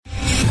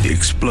The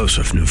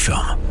explosive new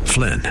film,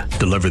 Flynn,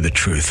 deliver the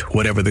truth,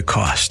 whatever the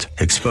cost,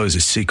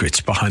 exposes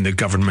secrets behind the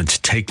government's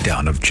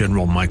takedown of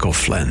General Michael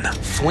Flynn.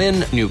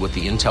 Flynn knew what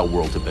the intel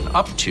world had been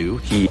up to.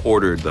 He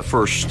ordered the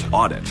first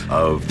audit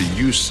of the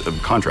use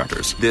of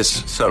contractors.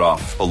 This set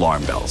off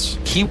alarm bells.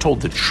 He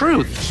told the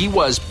truth. He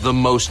was the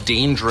most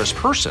dangerous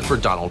person for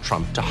Donald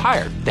Trump to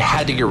hire. They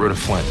had to get rid of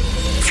Flynn.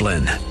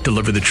 Flynn,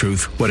 deliver the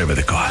truth, whatever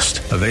the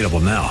cost. Available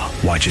now.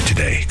 Watch it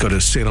today. Go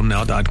to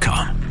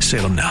salemnow.com.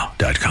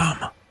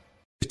 salemnow.com.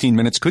 15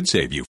 minutes could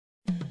save you.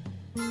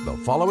 The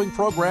following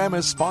program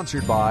is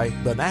sponsored by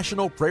the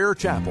National Prayer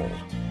Chapel.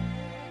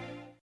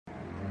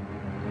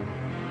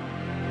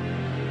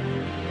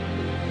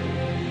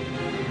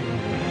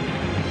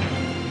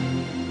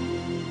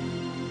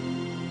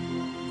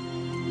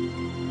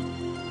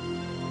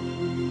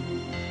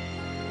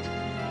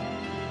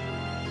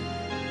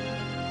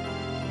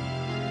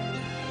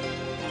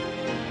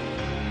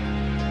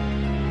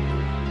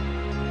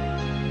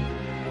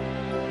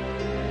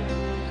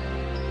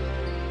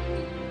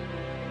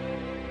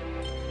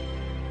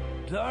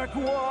 Dark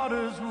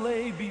waters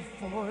lay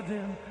before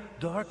them,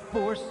 dark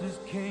forces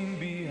came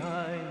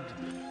behind.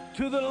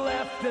 To the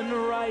left and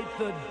right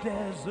the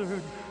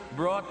desert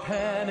brought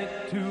panic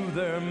to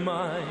their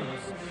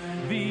minds.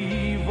 The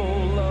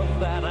evil of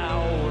that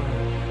hour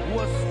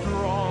was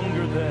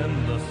stronger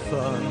than the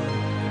sun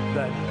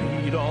that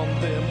beat on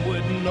them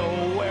with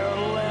nowhere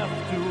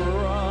left to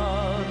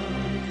run.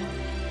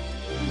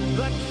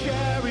 The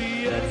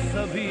chariots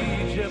of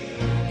Egypt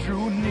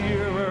drew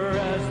nearer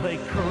as they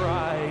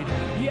cried.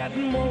 Yet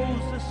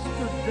Moses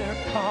stood there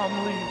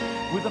calmly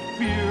with a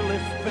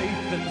fearless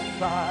faith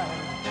inside.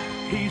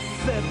 He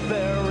said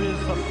there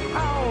is a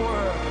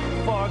power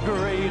far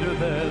greater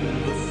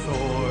than the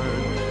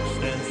sword.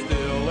 Stand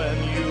still and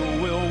you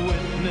will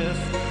witness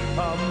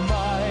a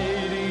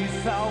mighty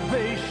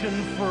salvation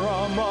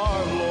from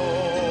our Lord.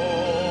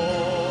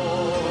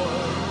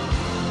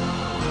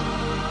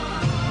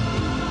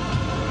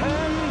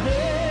 And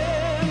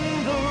then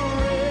the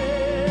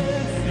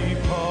Red Sea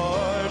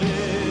parted.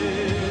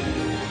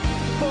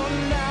 For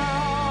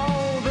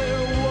now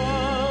there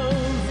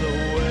was a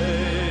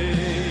way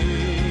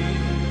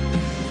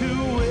to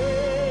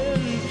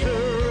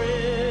enter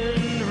in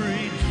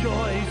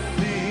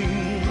rejoicing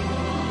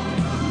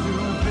to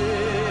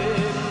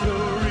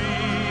victory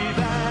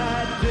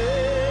that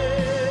day.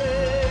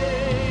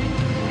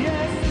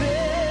 Yes,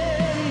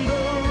 then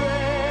the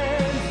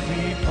Red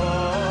Sea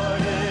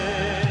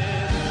parted.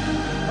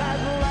 At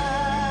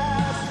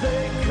last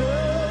they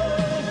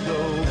could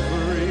go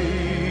free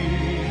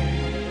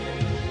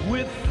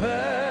with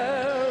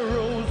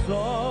Pharaoh's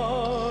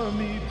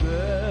army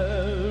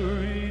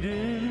buried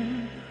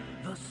in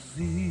the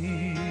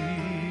sea.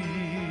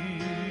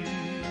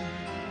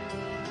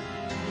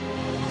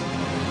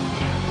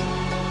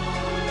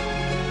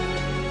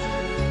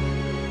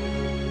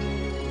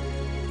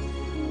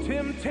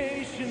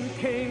 Temptation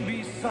came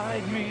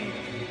beside me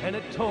and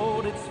it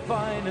told its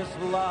finest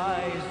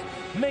lies,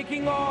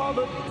 making all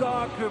the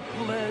darker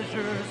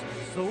pleasures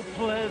so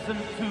pleasant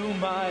to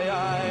my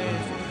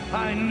eyes.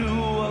 I knew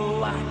a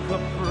lack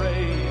of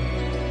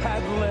praise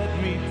had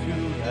led me to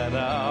that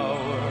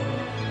hour,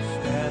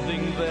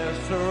 standing there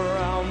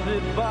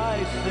surrounded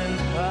by sin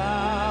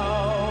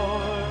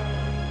power.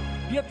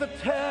 Yet the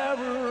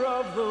terror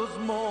of those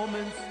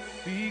moments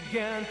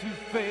began to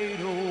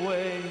fade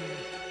away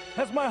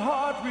as my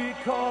heart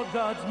recalled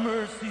God's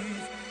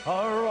mercies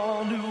are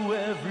all new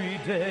every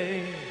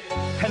day.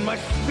 And my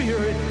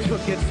spirit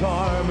took its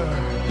armor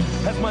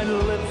as my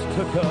lips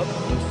took up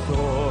the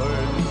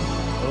sword.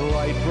 The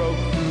light broke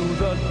through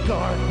the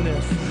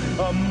darkness,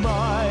 a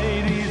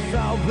mighty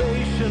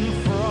salvation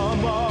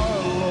from our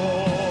Lord.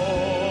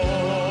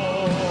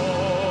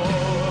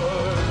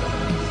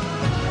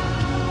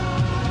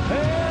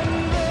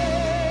 And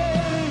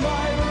then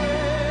my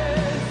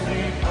Red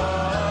Sea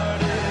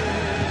parted,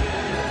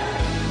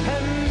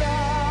 and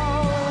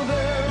now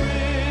there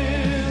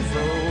is a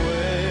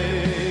way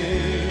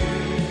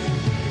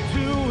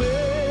to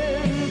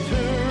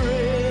enter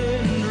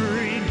in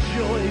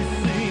rejoicing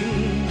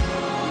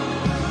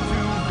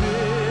to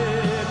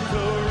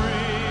victory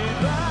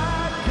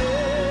that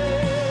day.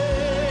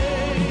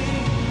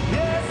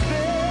 Yes,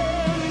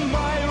 then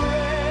my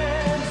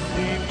Red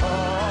Sea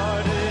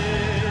parted.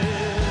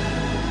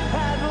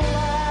 At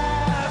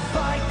last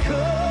I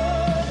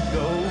could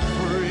go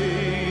free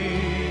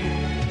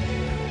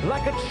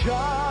like a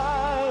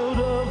child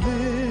of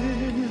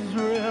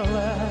Israel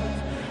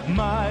at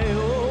my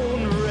own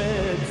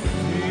Red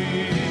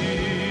Sea.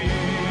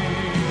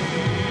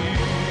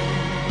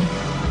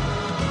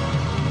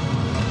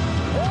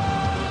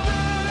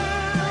 And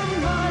then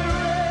my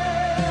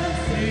Red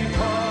Sea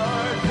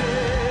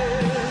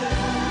parted,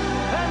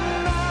 and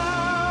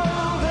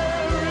now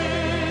there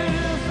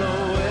is a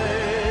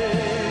way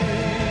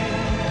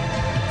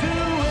to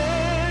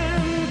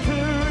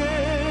enter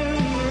in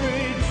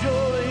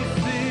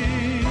rejoicing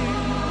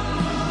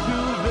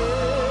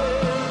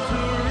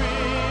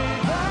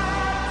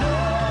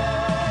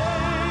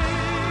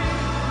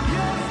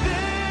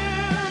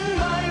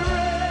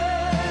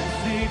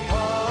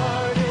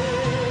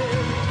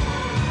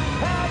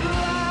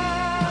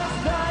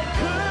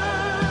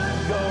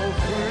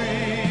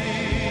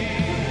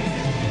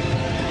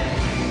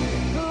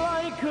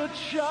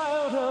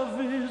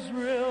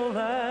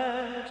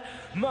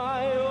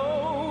my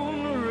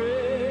own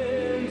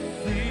Red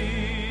Sea.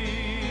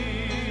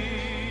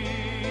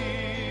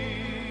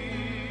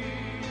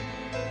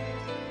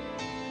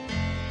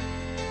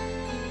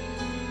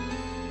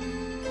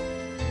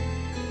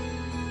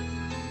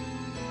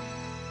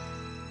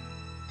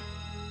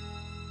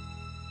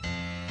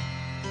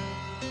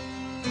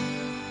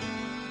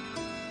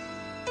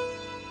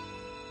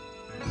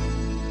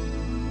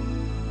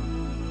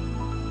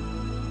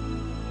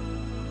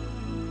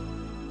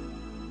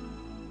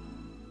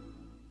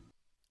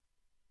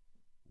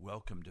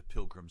 Welcome to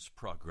Pilgrim's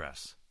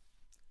Progress.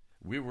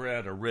 We were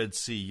at a Red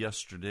Sea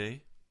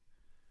yesterday.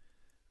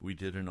 We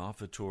did an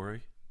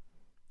offertory.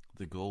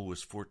 The goal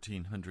was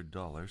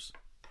 $1,400.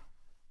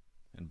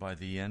 And by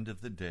the end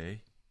of the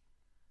day,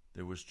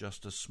 there was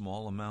just a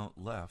small amount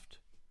left.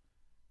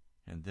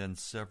 And then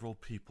several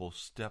people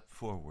stepped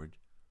forward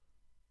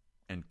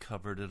and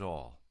covered it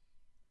all.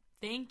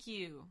 Thank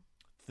you.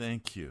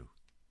 Thank you.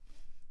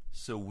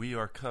 So we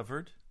are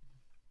covered.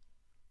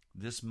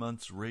 This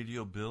month's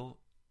radio bill,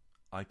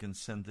 I can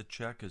send the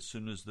check as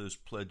soon as those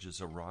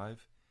pledges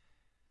arrive.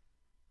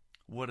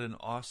 What an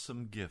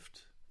awesome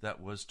gift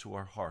that was to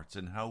our hearts,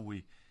 and how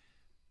we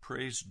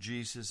praised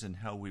Jesus and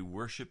how we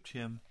worshiped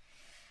him,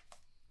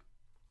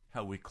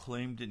 how we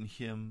claimed in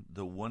him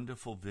the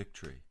wonderful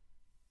victory.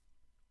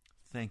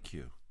 Thank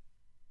you.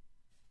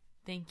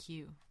 Thank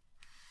you.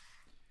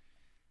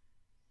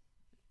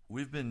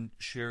 We've been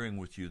sharing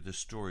with you the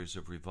stories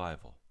of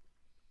revival.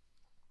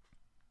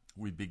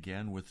 We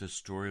began with the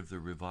story of the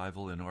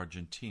revival in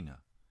Argentina.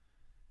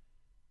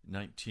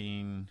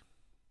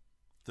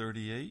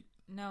 1938?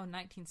 No,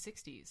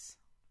 1960s.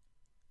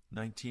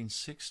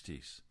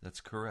 1960s,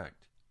 that's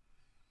correct.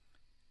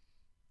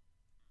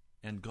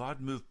 And God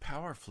moved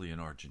powerfully in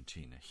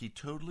Argentina. He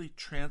totally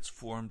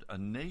transformed a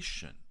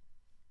nation.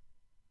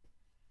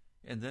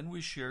 And then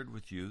we shared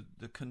with you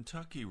the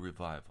Kentucky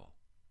revival,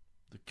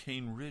 the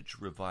Cane Ridge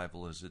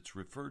revival as it's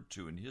referred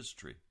to in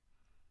history.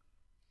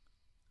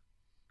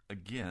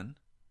 Again,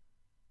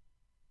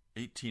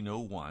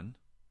 1801,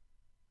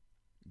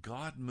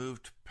 God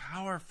moved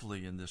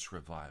powerfully in this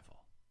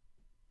revival.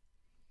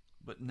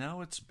 But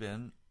now it's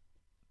been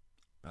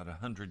about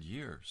 100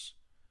 years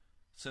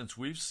since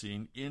we've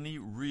seen any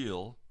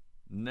real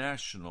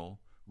national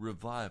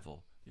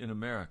revival in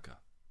America.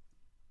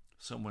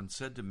 Someone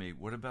said to me,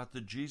 "What about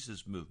the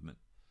Jesus movement?"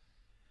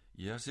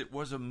 Yes, it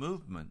was a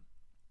movement,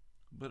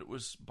 but it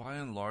was by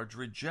and large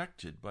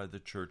rejected by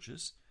the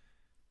churches.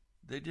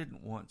 They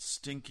didn't want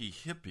stinky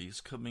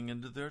hippies coming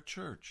into their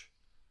church.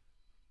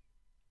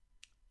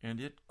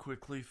 And it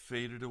quickly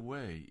faded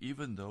away,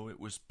 even though it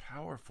was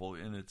powerful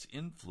in its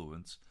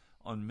influence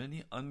on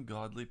many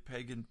ungodly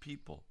pagan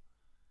people.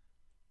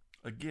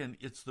 Again,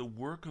 it's the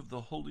work of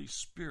the Holy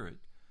Spirit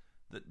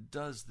that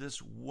does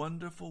this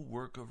wonderful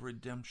work of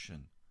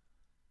redemption.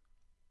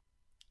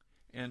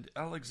 And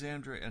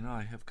Alexandra and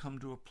I have come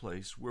to a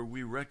place where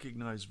we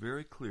recognize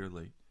very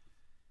clearly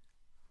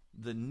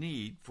the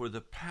need for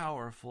the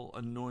powerful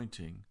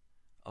anointing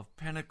of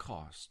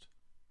Pentecost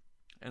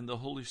and the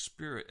Holy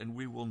Spirit, and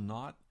we will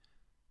not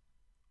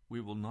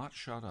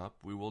shut up,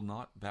 we will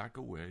not back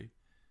away.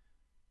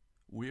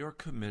 We are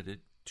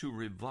committed to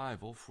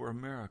revival for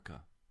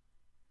America,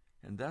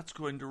 and that's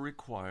going to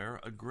require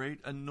a great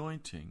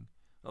anointing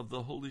of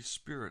the Holy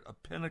Spirit, a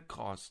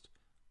Pentecost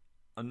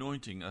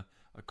anointing, a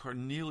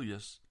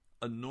Cornelius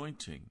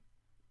anointing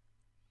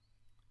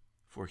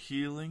for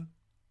healing,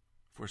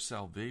 for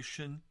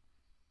salvation,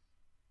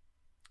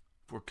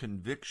 for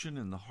conviction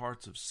in the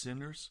hearts of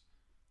sinners.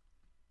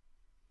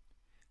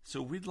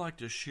 So we'd like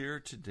to share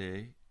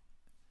today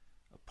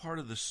a part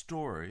of the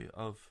story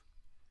of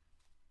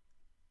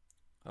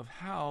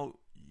how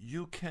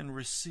you can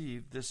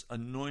receive this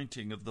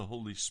anointing of the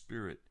Holy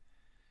Spirit.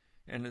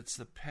 And it's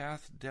the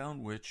path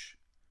down which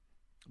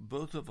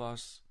both of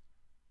us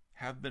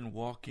have been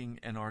walking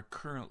and are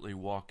currently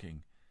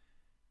walking.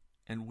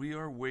 And we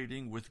are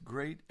waiting with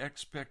great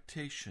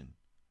expectation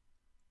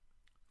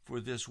for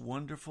this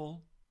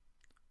wonderful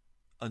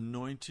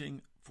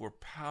anointing for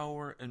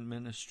power and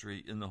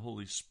ministry in the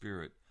Holy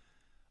Spirit,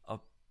 a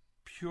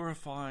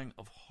purifying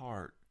of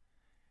heart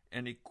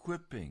and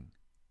equipping.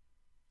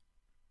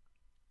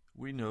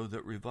 We know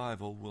that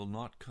revival will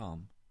not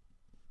come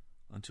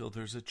until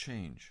there's a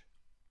change.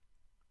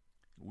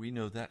 We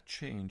know that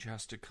change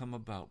has to come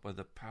about by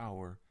the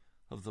power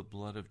of the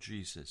blood of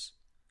Jesus.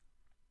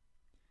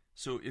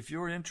 So if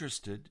you're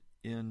interested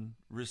in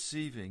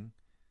receiving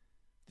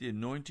the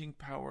anointing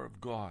power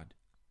of God,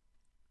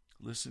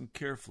 listen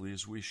carefully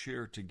as we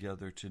share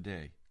together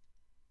today.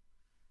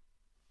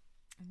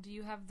 Do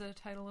you have the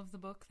title of the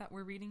book that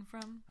we're reading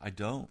from? I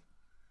don't.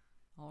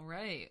 All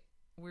right.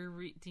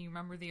 Do you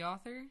remember the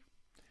author?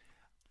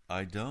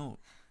 I don't.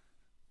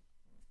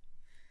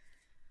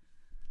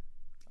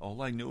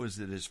 All I know is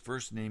that his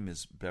first name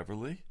is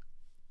Beverly.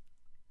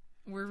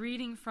 We're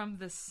reading from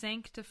The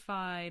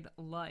Sanctified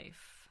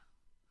Life.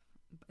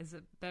 Is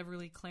it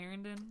Beverly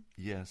Clarendon?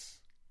 Yes.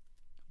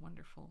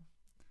 Wonderful.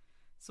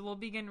 So we'll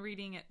begin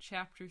reading at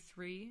chapter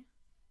 3,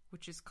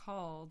 which is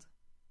called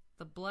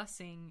The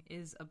blessing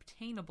is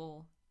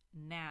obtainable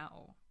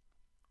now.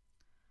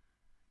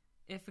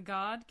 If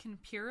God can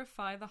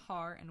purify the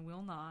heart and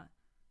will not,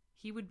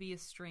 he would be a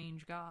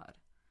strange God.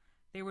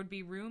 There would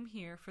be room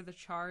here for the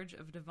charge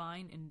of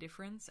divine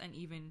indifference and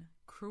even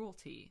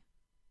cruelty,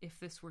 if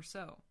this were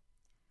so.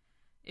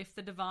 If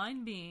the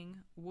divine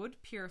being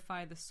would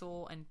purify the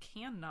soul and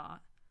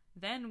cannot,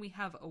 then we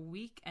have a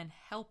weak and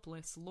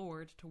helpless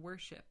Lord to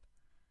worship.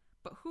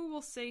 But who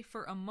will say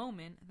for a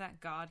moment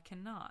that God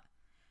cannot?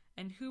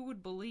 And who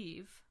would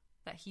believe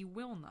that he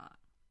will not?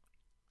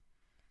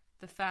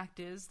 The fact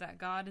is that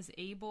God is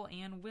able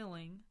and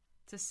willing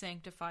to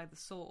sanctify the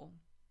soul.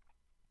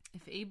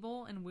 If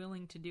able and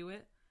willing to do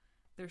it,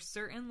 there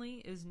certainly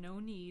is no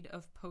need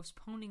of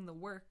postponing the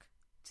work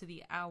to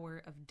the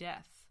hour of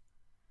death.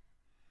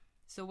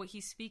 So what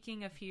he's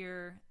speaking of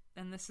here,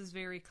 and this is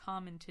very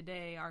common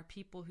today, are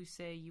people who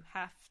say you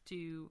have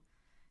to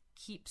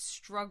keep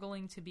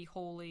struggling to be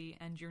holy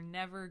and you're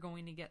never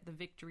going to get the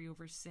victory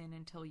over sin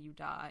until you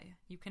die.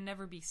 You can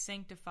never be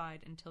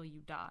sanctified until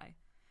you die.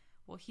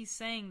 Well, he's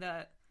saying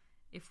that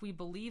if we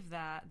believe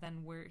that,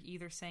 then we're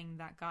either saying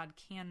that God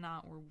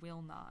cannot or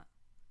will not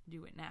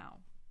do it now.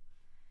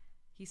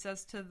 He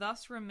says, to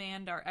thus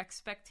remand our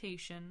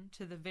expectation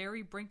to the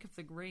very brink of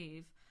the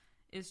grave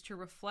is to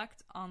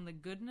reflect on the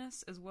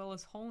goodness as well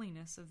as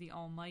holiness of the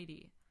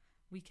Almighty.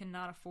 We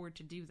cannot afford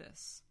to do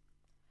this.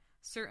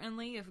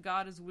 Certainly, if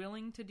God is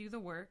willing to do the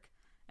work,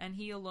 and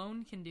he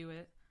alone can do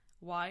it,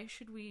 why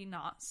should we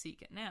not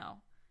seek it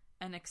now,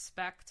 and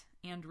expect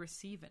and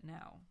receive it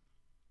now?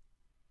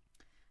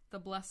 The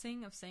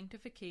blessing of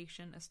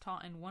sanctification is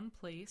taught in one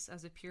place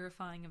as a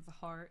purifying of the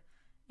heart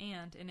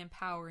and an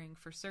empowering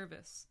for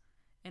service.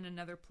 In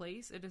another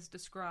place, it is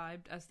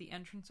described as the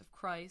entrance of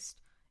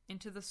Christ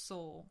into the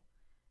soul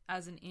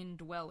as an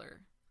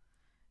indweller.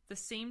 The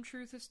same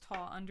truth is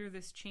taught under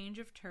this change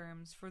of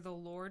terms, for the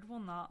Lord will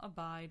not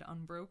abide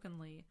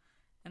unbrokenly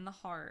in the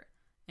heart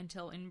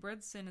until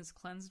inbred sin is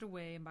cleansed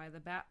away by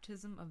the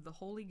baptism of the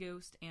Holy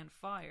Ghost and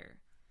fire,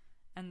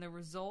 and the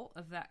result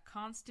of that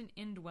constant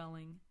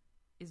indwelling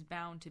is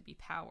bound to be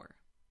power.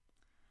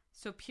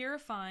 So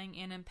purifying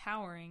and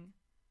empowering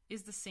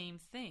is the same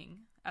thing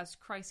as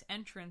Christ's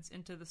entrance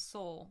into the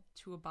soul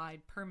to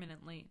abide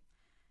permanently.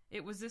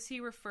 It was this he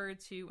referred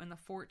to in the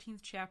 14th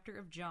chapter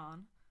of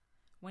John,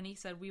 when he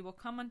said, we will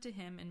come unto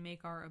him and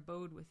make our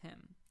abode with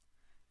him.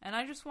 And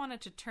I just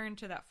wanted to turn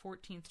to that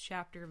 14th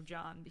chapter of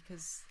John,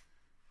 because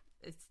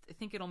I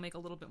think it'll make a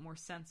little bit more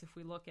sense if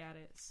we look at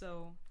it.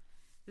 So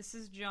this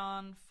is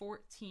John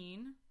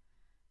 14,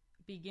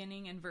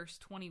 beginning in verse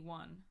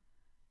 21.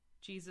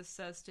 Jesus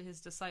says to his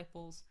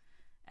disciples,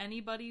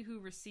 anybody who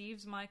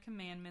receives my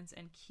commandments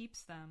and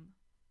keeps them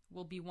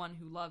will be one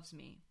who loves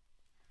me.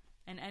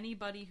 And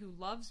anybody who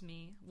loves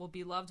me will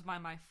be loved by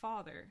my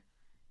Father,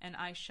 and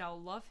I shall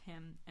love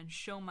him and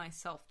show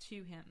myself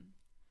to him.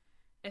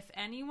 If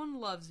anyone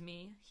loves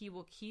me, he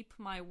will keep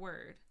my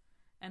word,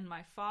 and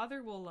my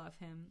Father will love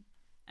him,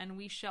 and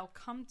we shall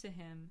come to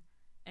him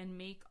and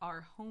make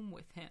our home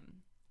with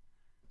him.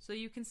 So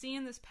you can see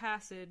in this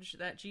passage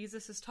that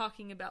Jesus is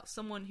talking about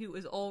someone who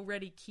is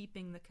already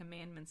keeping the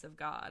commandments of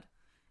God.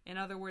 In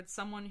other words,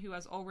 someone who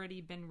has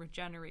already been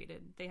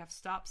regenerated. They have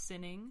stopped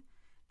sinning.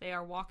 They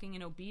are walking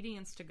in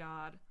obedience to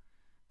God.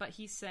 But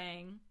he's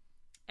saying,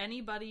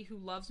 anybody who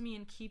loves me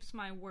and keeps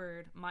my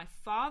word, my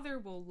Father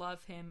will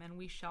love him, and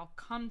we shall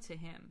come to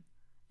him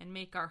and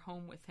make our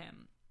home with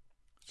him.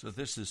 So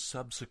this is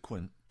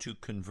subsequent to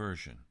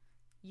conversion.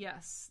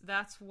 Yes,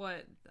 that's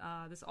what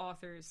this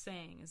author is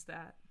saying, is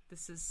that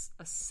this is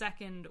a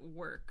second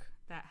work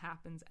that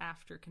happens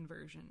after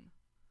conversion.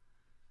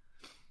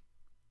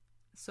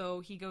 So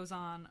he goes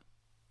on,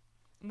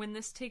 when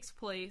this takes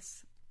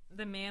place,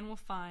 the man will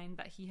find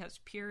that he has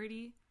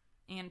purity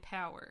and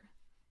power.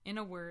 In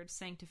a word,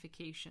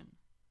 sanctification.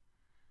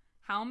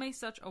 How may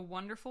such a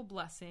wonderful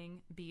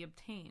blessing be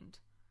obtained?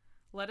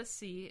 Let us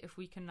see if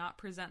we cannot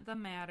present the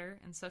matter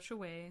in such a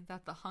way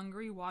that the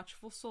hungry,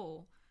 watchful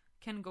soul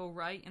can go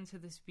right into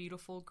this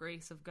beautiful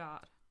grace of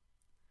God.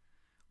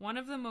 One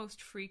of the most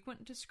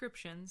frequent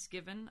descriptions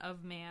given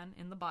of man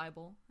in the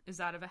Bible is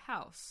that of a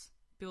house,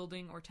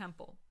 building, or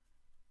temple.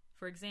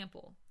 For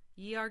example,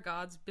 ye are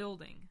God's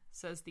building,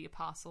 says the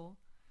apostle,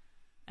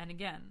 and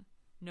again,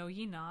 know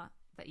ye not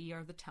that ye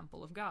are the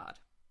temple of God.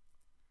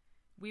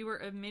 We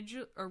were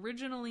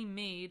originally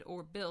made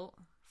or built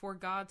for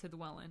God to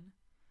dwell in.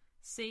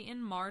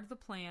 Satan marred the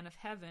plan of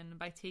heaven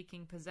by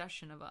taking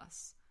possession of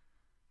us.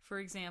 For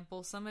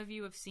example, some of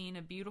you have seen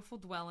a beautiful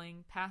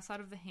dwelling pass out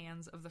of the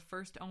hands of the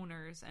first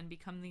owners and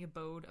become the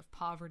abode of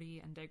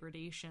poverty and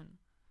degradation.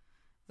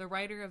 The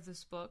writer of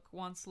this book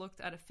once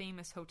looked at a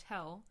famous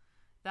hotel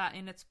that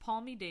in its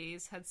palmy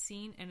days had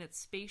seen in its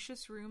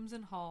spacious rooms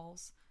and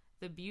halls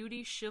the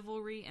beauty,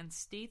 chivalry, and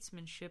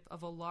statesmanship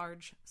of a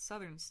large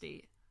southern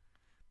state.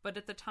 But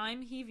at the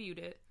time he viewed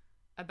it,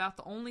 about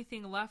the only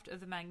thing left of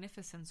the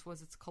magnificence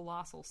was its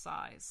colossal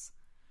size.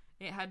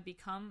 It had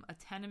become a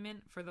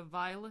tenement for the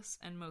vilest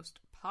and most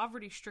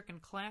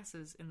poverty-stricken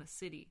classes in the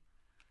city.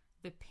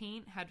 The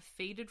paint had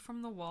faded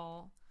from the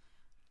wall,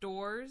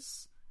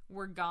 Doors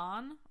were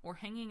gone or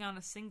hanging on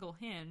a single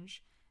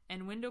hinge,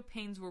 and window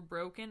panes were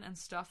broken and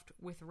stuffed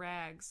with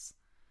rags.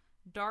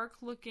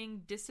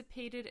 Dark-looking,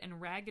 dissipated,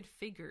 and ragged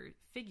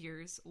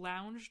figures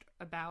lounged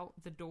about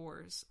the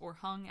doors or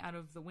hung out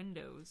of the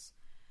windows.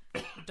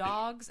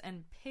 Dogs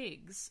and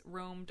pigs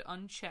roamed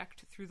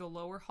unchecked through the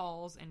lower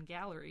halls and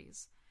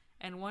galleries,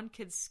 and one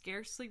could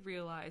scarcely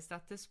realize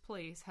that this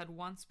place had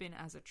once been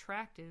as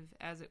attractive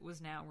as it was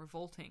now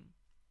revolting.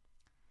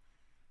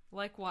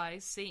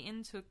 Likewise,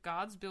 Satan took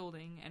God's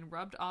building and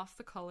rubbed off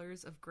the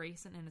colors of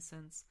grace and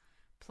innocence,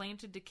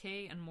 planted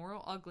decay and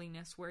moral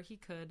ugliness where he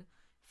could,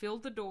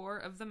 filled the door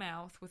of the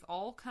mouth with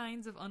all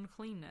kinds of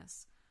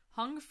uncleanness,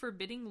 hung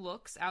forbidding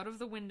looks out of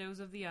the windows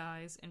of the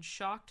eyes, and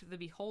shocked the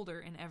beholder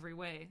in every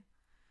way.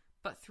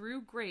 But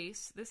through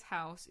grace this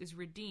house is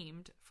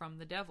redeemed from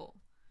the devil.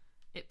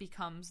 It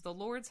becomes the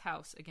Lord's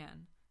house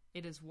again.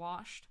 It is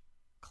washed,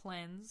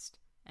 cleansed,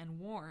 and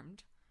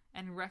warmed,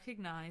 and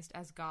recognized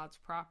as God's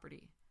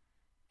property.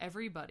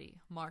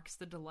 Everybody marks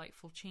the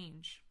delightful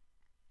change.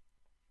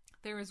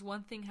 There is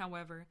one thing,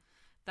 however,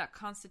 that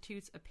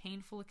constitutes a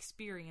painful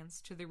experience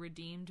to the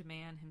redeemed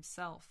man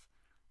himself,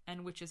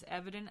 and which is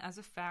evident as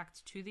a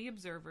fact to the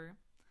observer,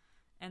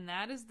 and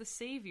that is the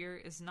Savior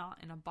is not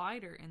an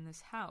abider in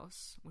this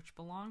house which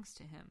belongs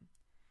to him.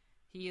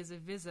 He is a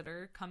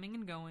visitor, coming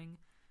and going,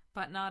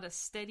 but not a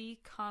steady,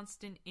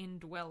 constant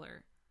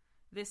indweller.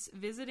 This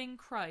visiting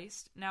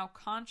Christ, now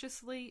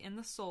consciously in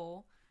the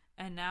soul,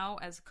 and now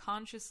as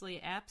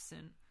consciously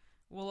absent,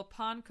 will,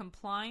 upon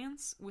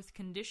compliance with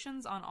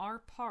conditions on our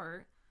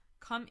part,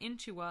 come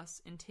into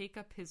us and take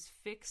up his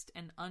fixed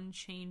and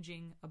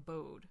unchanging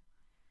abode.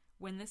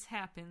 When this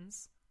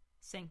happens,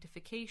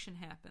 sanctification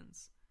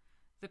happens.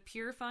 The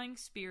purifying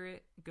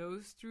Spirit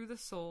goes through the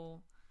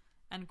soul,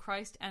 and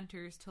Christ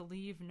enters to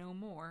leave no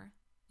more,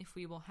 if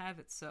we will have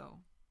it so.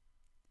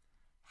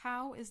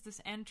 How is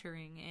this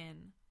entering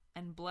in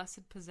and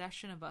blessed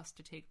possession of us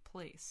to take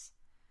place?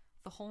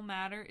 The whole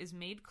matter is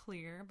made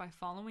clear by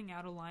following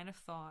out a line of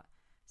thought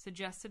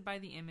suggested by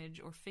the image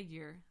or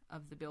figure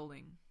of the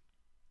building.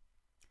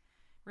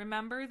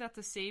 Remember that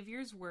the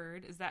Savior's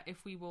word is that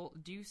if we will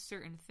do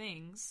certain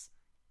things,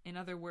 in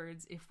other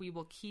words, if we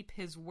will keep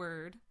his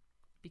word,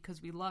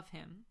 because we love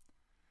him,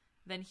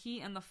 then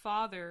he and the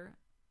Father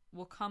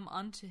will come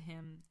unto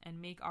him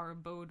and make our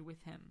abode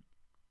with him.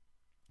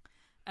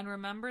 And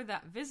remember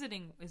that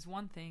visiting is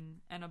one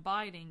thing and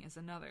abiding is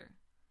another.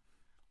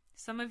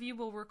 Some of you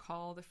will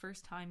recall the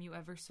first time you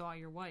ever saw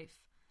your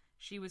wife.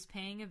 She was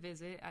paying a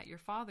visit at your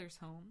father's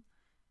home.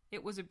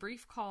 It was a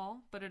brief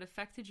call, but it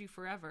affected you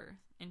forever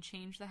and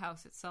changed the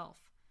house itself.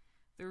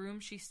 The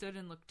room she stood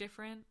in looked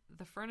different.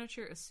 The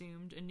furniture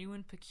assumed a new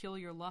and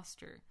peculiar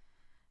luster.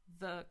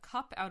 The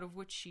cup out of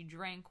which she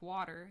drank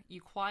water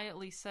you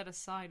quietly set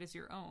aside as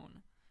your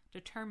own,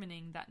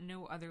 determining that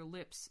no other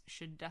lips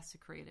should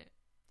desecrate it.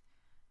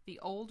 The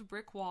old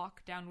brick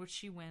walk down which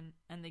she went,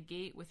 and the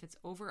gate with its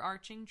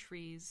overarching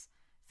trees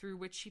through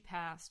which she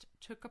passed,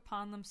 took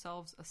upon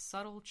themselves a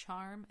subtle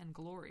charm and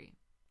glory.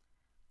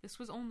 This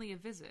was only a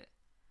visit,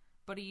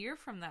 but a year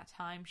from that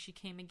time she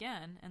came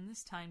again, and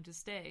this time to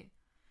stay.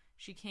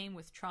 She came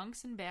with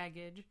trunks and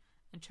baggage,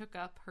 and took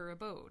up her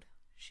abode.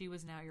 She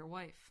was now your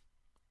wife.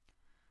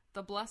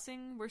 The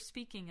blessing we're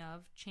speaking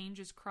of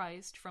changes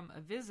Christ from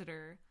a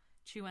visitor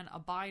to an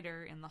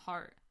abider in the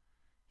heart.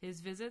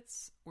 His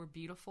visits were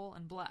beautiful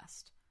and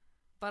blessed.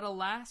 But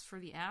alas for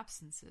the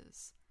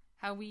absences!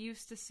 How we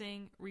used to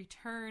sing,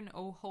 "Return,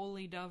 O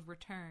holy dove,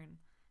 return,"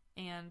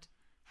 and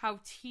 "How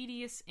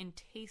tedious and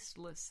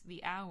tasteless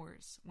the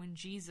hours when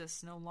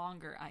Jesus no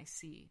longer I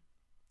see."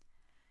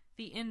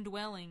 The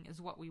indwelling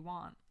is what we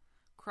want.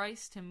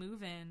 Christ to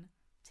move in,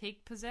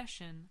 take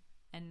possession,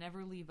 and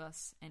never leave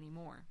us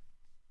anymore.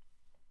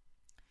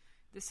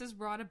 This is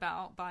brought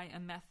about by a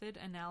method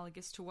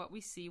analogous to what we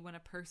see when a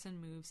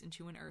person moves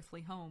into an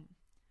earthly home.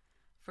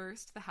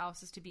 First, the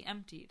house is to be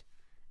emptied.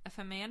 If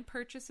a man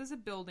purchases a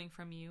building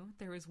from you,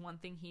 there is one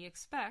thing he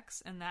expects,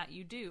 and that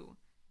you do.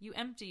 You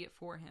empty it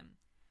for him.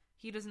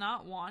 He does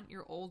not want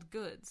your old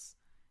goods.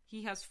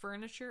 He has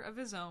furniture of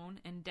his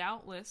own, and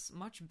doubtless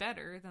much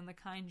better than the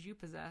kind you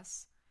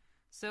possess.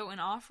 So in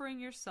offering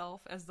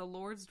yourself as the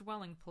Lord's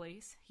dwelling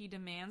place, he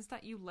demands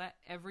that you let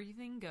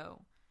everything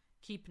go,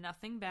 keep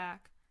nothing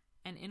back,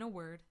 and in a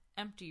word,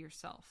 empty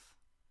yourself.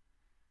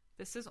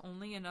 This is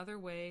only another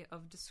way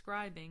of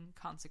describing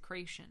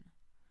consecration.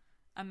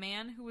 A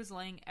man who is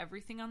laying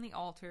everything on the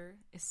altar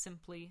is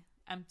simply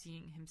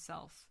emptying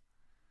himself.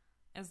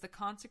 As the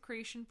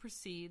consecration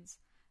proceeds,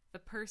 the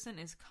person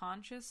is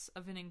conscious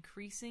of an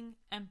increasing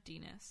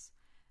emptiness,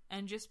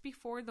 and just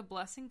before the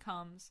blessing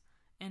comes,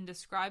 in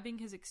describing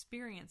his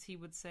experience, he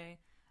would say,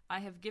 "I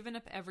have given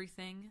up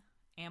everything,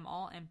 am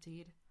all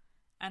emptied,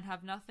 and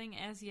have nothing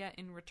as yet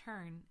in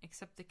return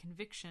except the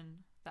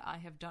conviction that I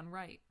have done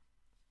right."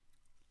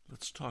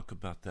 Let's talk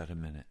about that a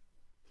minute.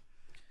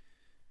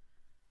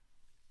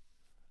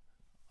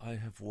 I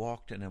have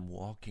walked and am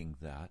walking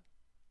that,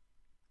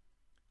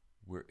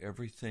 where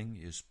everything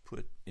is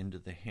put into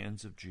the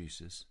hands of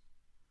Jesus,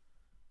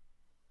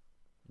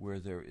 where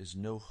there is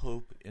no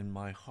hope in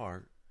my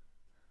heart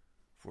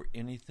for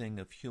anything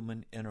of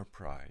human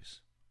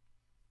enterprise,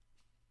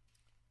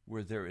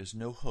 where there is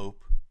no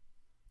hope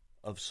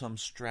of some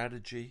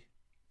strategy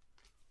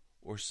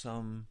or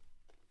some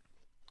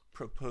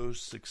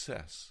proposed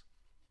success.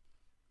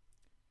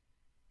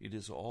 It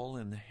is all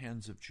in the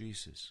hands of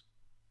Jesus.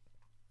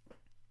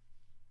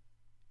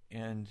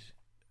 And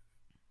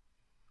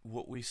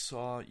what we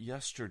saw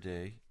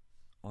yesterday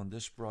on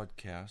this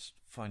broadcast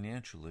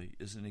financially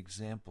is an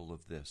example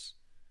of this,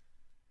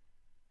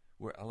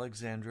 where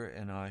Alexandra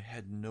and I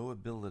had no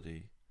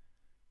ability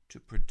to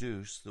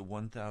produce the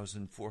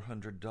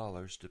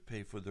 $1,400 to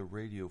pay for the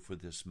radio for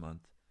this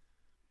month,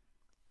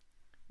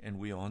 and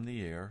we on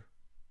the air,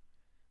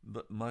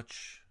 but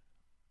much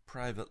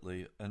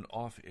privately and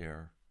off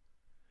air,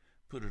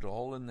 put it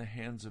all in the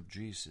hands of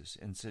Jesus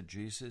and said,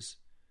 Jesus,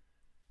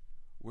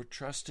 we're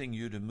trusting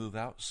you to move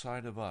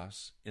outside of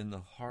us in the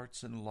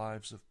hearts and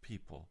lives of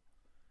people,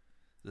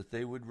 that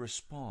they would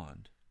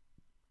respond,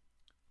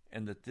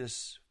 and that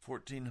this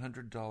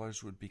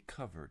 $1,400 would be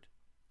covered.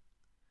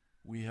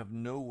 We have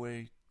no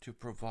way to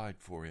provide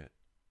for it,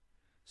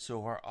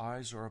 so our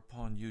eyes are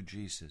upon you,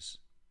 Jesus.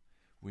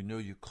 We know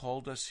you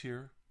called us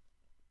here.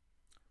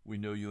 We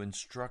know you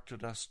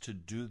instructed us to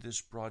do this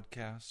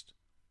broadcast.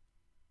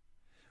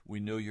 We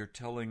know you're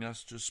telling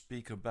us to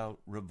speak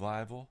about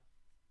revival.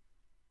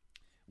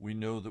 We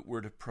know that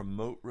we're to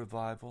promote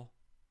revival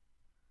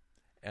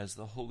as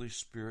the Holy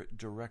Spirit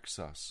directs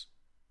us.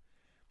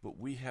 But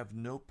we have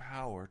no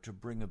power to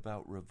bring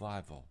about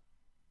revival.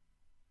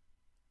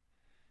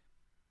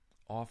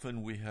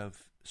 Often we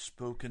have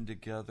spoken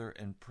together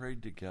and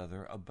prayed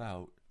together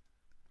about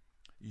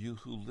you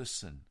who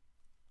listen.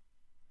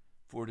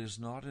 For it is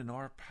not in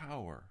our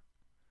power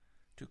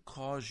to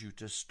cause you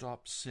to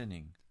stop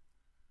sinning.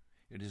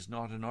 It is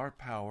not in our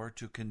power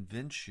to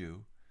convince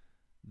you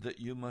that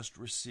you must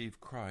receive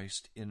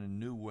Christ in a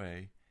new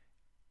way,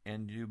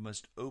 and you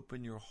must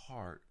open your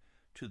heart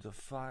to the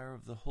fire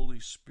of the Holy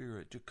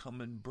Spirit to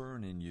come and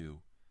burn in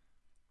you.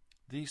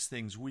 These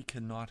things we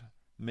cannot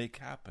make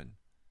happen.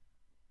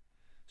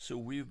 So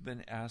we've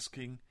been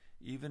asking,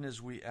 even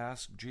as we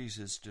ask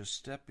Jesus to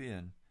step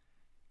in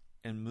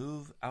and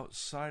move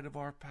outside of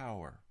our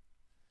power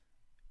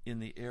in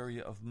the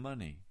area of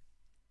money,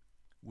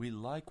 we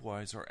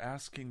likewise are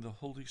asking the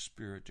Holy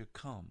Spirit to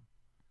come.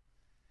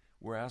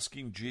 We're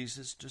asking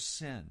Jesus to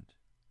send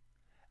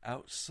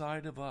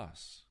outside of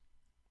us,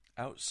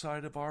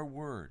 outside of our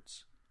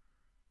words,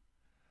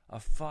 a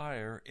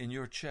fire in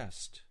your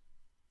chest,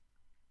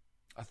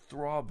 a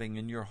throbbing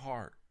in your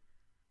heart,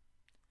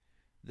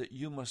 that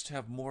you must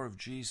have more of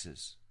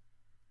Jesus,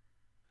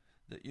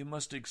 that you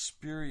must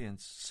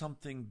experience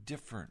something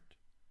different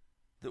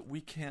that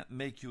we can't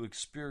make you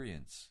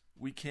experience,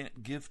 we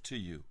can't give to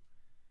you.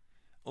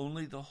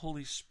 Only the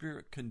Holy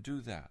Spirit can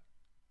do that.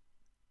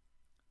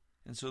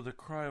 And so the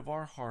cry of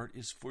our heart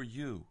is for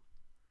you,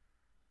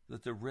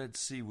 that the Red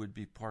Sea would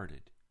be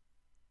parted,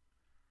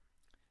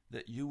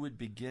 that you would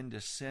begin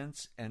to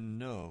sense and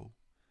know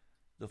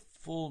the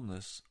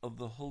fullness of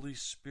the Holy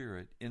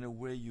Spirit in a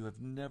way you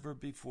have never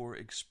before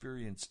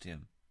experienced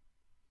Him.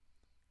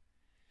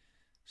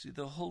 See,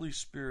 the Holy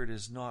Spirit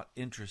is not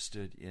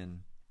interested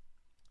in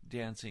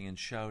dancing and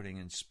shouting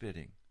and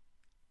spitting.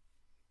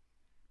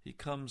 He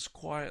comes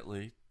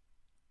quietly,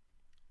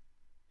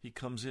 He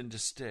comes in to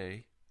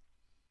stay,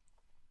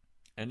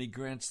 and He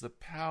grants the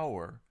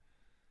power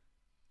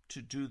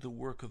to do the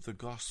work of the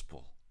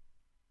gospel.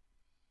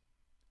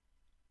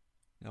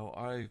 Now,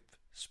 I've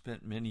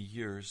spent many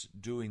years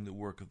doing the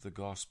work of the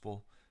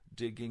gospel,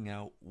 digging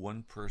out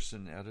one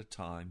person at a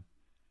time.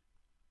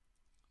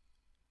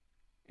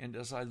 And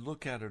as I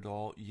look at it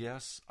all,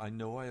 yes, I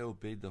know I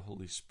obeyed the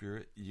Holy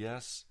Spirit.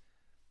 Yes,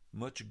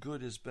 much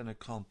good has been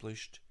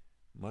accomplished.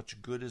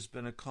 Much good has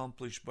been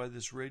accomplished by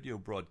this radio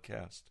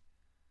broadcast,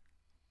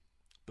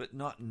 but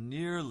not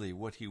nearly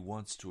what He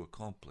wants to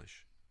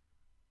accomplish.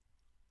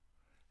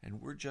 And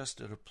we're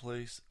just at a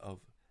place of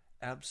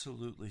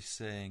absolutely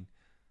saying,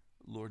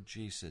 Lord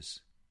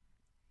Jesus,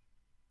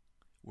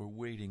 we're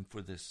waiting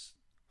for this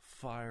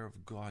fire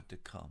of God to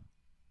come.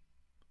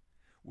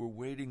 We're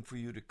waiting for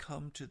you to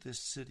come to this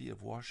city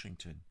of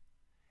Washington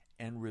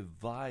and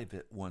revive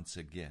it once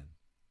again,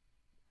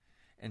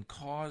 and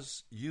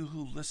cause you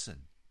who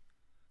listen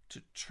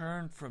to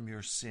turn from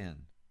your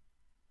sin,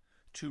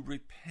 to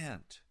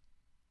repent,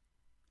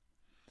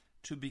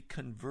 to be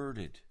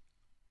converted.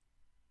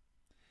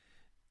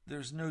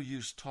 There's no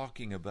use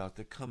talking about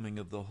the coming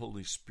of the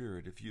Holy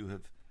Spirit if you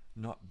have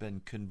not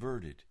been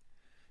converted.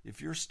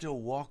 If you're still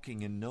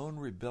walking in known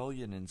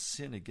rebellion and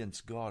sin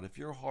against God, if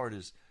your heart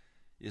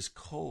is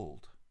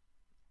cold,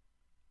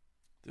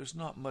 there's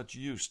not much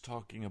use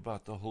talking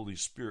about the Holy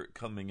Spirit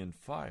coming in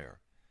fire,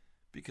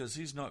 because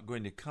He's not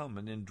going to come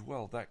and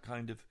indwell that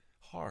kind of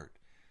heart.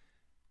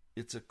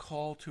 It's a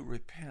call to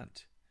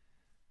repent,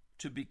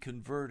 to be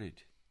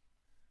converted,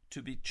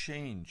 to be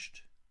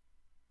changed,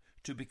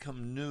 to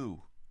become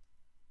new.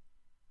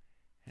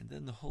 And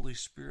then the Holy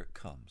Spirit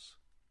comes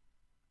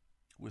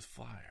with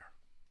fire.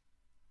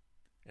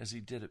 as he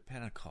did at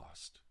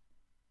Pentecost.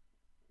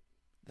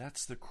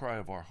 That's the cry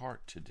of our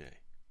heart today.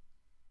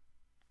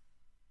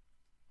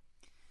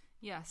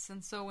 Yes,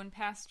 and so when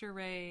Pastor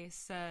Ray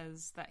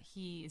says that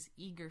he is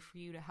eager for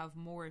you to have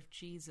more of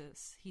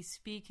Jesus, he's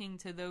speaking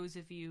to those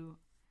of you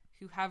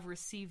who have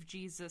received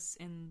Jesus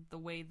in the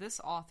way this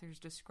author is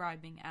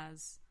describing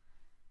as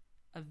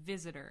a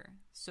visitor.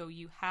 So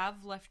you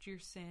have left your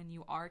sin,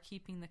 you are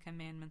keeping the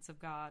commandments of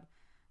God,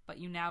 but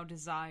you now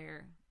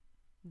desire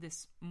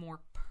this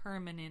more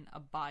permanent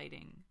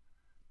abiding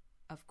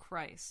of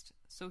Christ.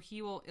 So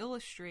he will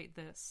illustrate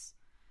this.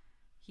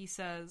 He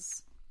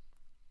says,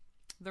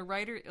 the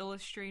writer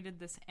illustrated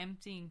this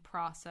emptying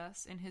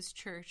process in his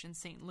church in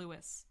St.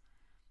 Louis.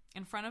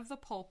 In front of the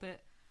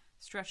pulpit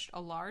stretched a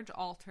large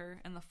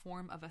altar in the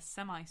form of a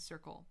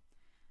semicircle.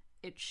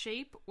 Its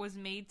shape was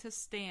made to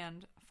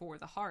stand for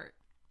the heart.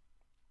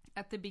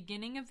 At the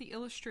beginning of the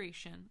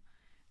illustration,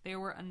 there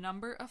were a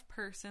number of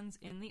persons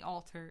in the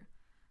altar,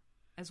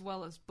 as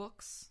well as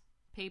books,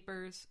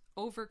 papers,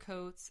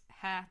 overcoats,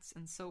 hats,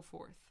 and so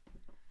forth.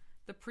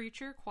 The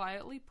preacher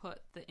quietly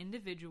put the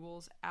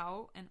individuals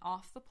out and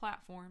off the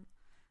platform,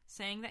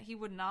 saying that he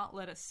would not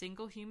let a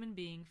single human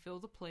being fill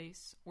the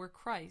place where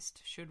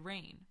Christ should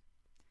reign.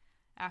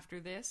 After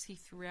this, he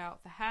threw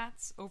out the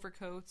hats,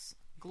 overcoats,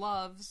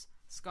 gloves,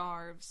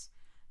 scarves,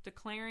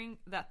 declaring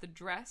that the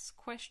dress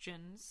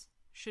questions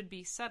should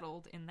be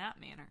settled in that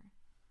manner.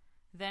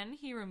 Then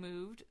he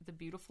removed the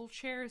beautiful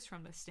chairs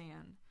from the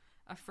stand,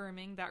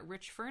 affirming that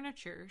rich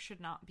furniture should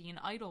not be an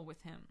idol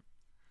with him.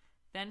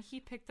 Then he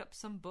picked up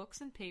some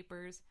books and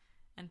papers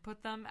and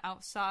put them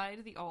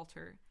outside the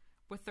altar,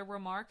 with the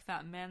remark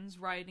that men's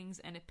writings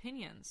and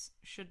opinions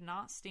should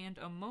not stand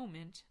a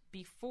moment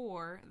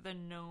before the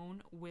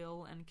known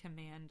will and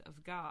command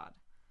of God.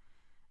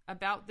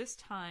 About this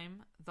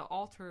time, the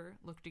altar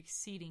looked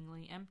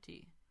exceedingly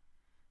empty.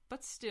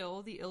 But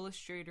still, the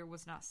illustrator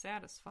was not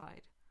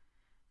satisfied.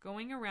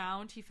 Going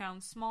around, he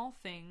found small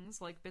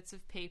things like bits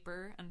of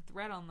paper and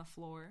thread on the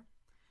floor.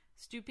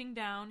 Stooping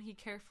down, he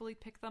carefully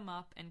picked them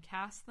up and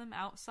cast them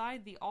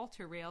outside the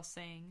altar rail,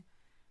 saying,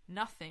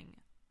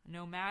 "Nothing,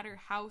 no matter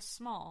how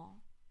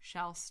small,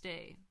 shall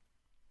stay."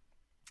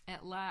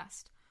 At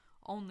last,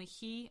 only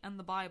he and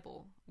the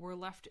Bible were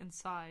left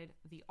inside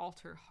the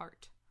altar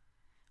heart.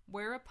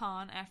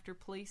 Whereupon, after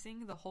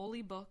placing the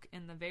holy book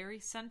in the very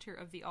center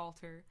of the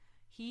altar,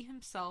 he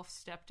himself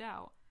stepped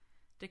out,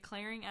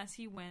 declaring as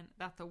he went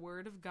that the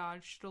word of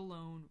God should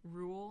alone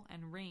rule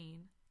and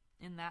reign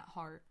in that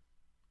heart.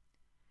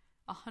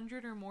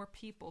 100 or more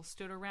people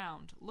stood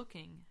around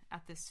looking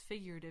at this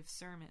figurative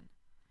sermon.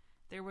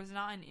 There was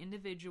not an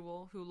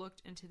individual who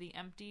looked into the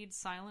emptied,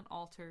 silent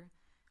altar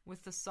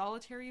with the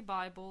solitary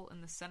Bible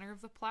in the center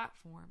of the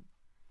platform,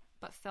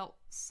 but felt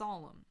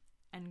solemn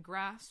and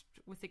grasped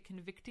with a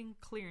convicting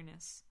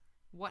clearness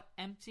what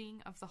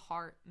emptying of the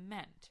heart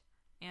meant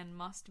and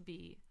must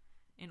be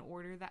in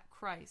order that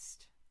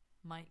Christ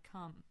might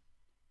come.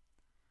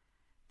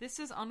 This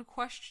is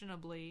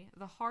unquestionably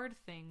the hard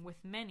thing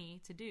with many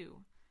to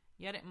do,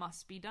 yet it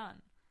must be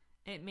done.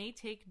 It may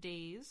take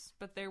days,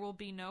 but there will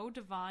be no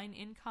divine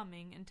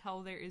incoming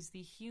until there is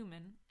the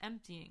human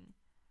emptying.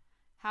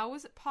 How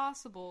is it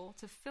possible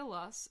to fill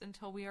us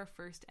until we are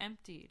first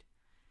emptied?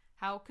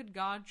 How could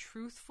God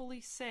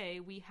truthfully say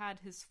we had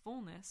his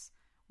fullness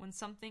when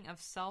something of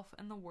self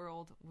and the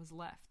world was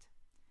left?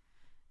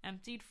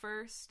 Emptied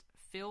first,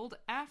 filled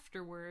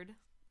afterward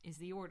is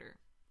the order.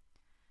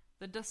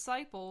 The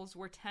disciples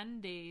were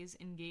 10 days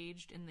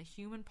engaged in the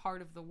human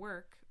part of the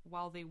work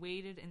while they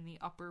waited in the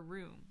upper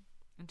room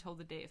until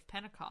the day of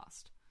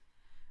Pentecost.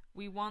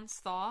 We once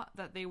thought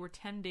that they were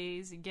 10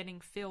 days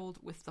getting filled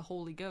with the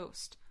Holy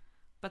Ghost,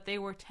 but they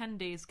were 10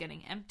 days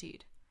getting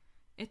emptied.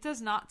 It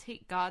does not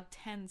take God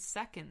 10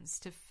 seconds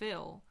to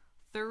fill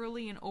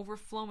thoroughly and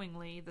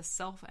overflowingly the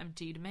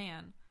self-emptied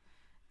man.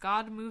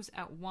 God moves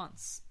at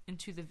once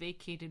into the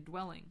vacated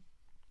dwelling.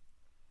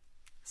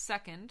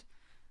 Second,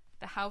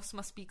 the house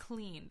must be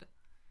cleaned.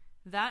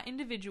 That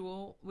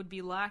individual would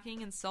be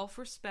lacking in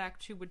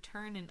self-respect who would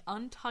turn an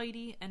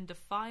untidy and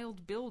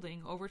defiled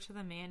building over to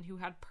the man who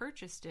had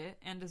purchased it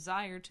and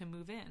desired to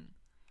move in.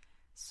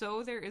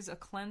 So there is a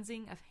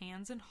cleansing of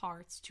hands and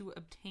hearts to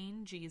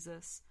obtain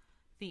Jesus,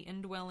 the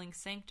indwelling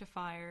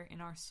sanctifier in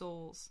our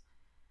souls.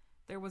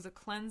 There was a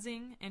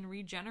cleansing and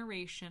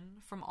regeneration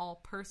from all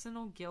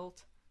personal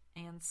guilt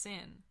and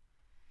sin.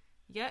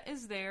 Yet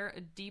is there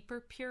a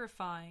deeper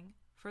purifying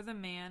for the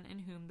man in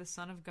whom the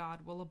Son of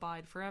God will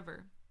abide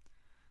forever.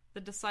 The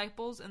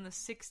disciples in the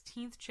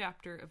 16th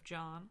chapter of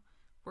John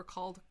were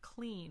called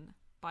clean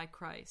by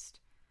Christ,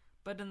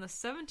 but in the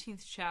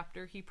 17th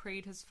chapter he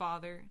prayed his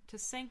Father to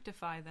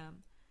sanctify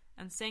them,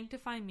 and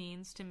sanctify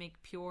means to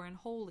make pure and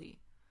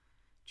holy.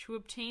 To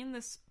obtain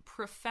this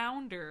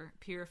profounder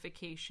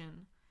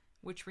purification,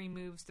 which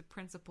removes the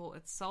principle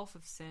itself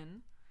of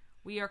sin,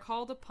 we are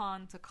called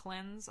upon to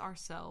cleanse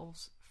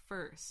ourselves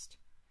first.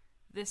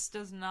 This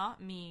does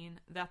not mean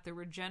that the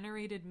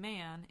regenerated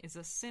man is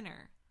a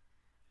sinner.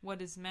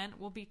 What is meant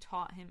will be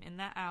taught him in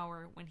that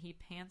hour when he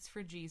pants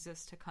for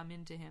Jesus to come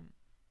into him.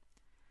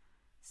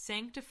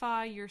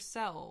 Sanctify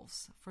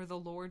yourselves, for the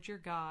Lord your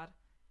God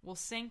will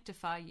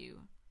sanctify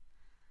you.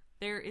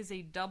 There is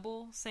a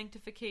double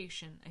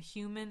sanctification, a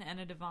human and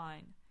a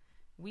divine.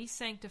 We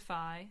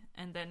sanctify,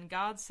 and then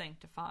God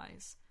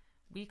sanctifies.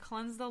 We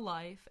cleanse the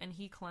life, and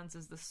he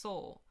cleanses the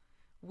soul.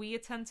 We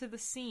attend to the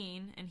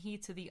seen, and he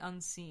to the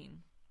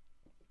unseen.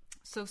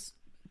 So,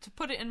 to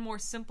put it in more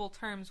simple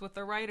terms, what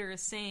the writer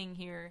is saying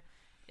here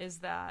is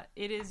that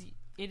it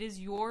is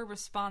your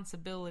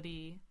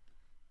responsibility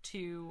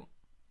to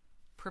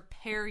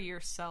prepare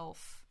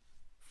yourself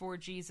for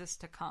Jesus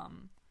to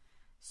come.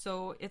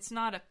 So it's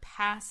not a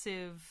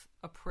passive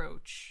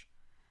approach,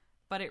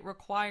 but it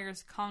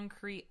requires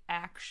concrete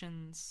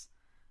actions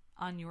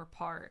on your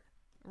part.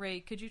 Ray,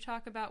 could you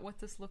talk about what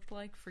this looked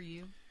like for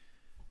you?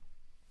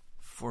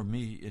 For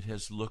me, it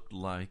has looked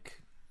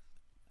like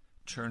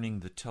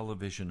turning the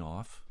television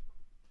off.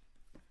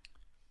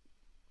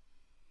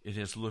 It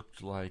has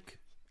looked like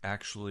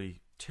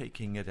actually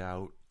taking it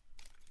out,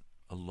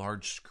 a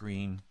large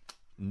screen,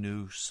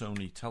 new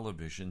Sony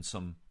television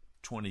some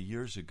 20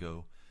 years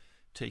ago,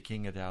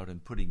 taking it out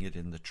and putting it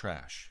in the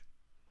trash.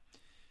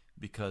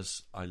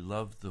 Because I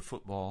loved the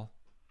football,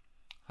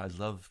 I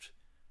loved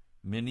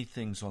many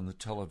things on the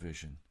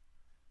television,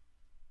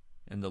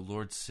 and the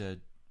Lord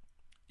said,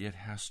 it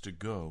has to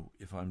go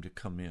if I'm to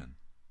come in.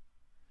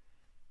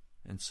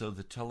 And so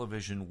the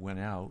television went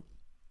out,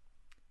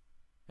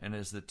 and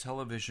as the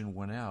television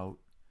went out,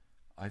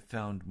 I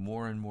found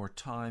more and more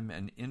time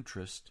and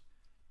interest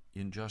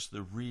in just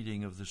the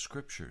reading of the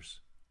Scriptures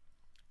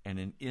and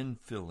an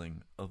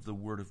infilling of the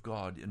Word of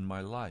God in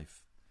my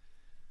life.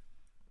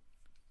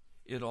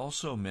 It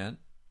also meant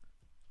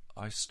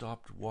I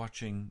stopped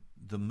watching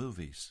the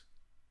movies.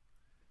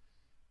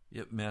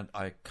 It meant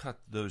I cut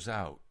those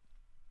out.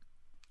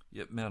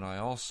 It meant I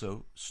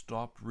also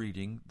stopped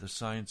reading the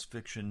science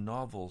fiction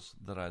novels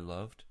that I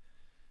loved.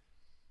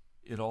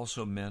 It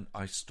also meant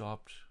I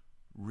stopped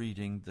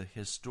reading the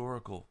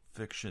historical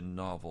fiction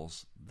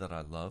novels that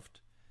I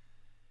loved.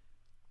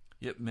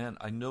 It meant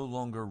I no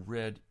longer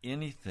read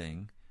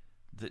anything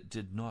that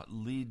did not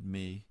lead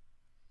me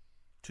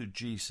to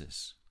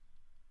Jesus.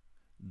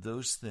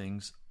 Those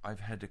things I've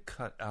had to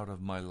cut out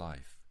of my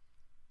life.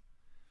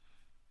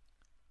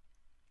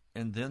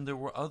 And then there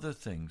were other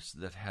things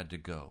that had to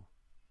go.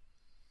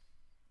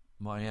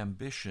 My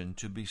ambition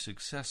to be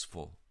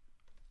successful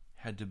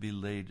had to be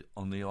laid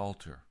on the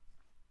altar.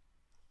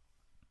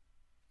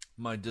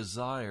 My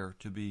desire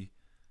to be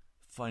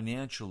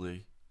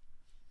financially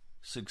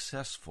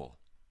successful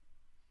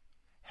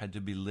had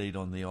to be laid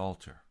on the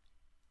altar.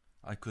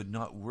 I could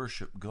not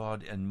worship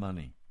God and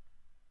money.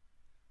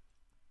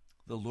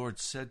 The Lord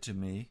said to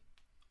me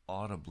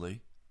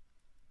audibly,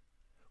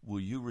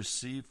 "Will you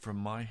receive from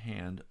my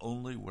hand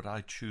only what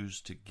I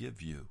choose to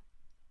give you?"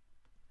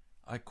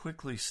 I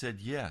quickly said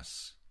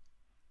yes.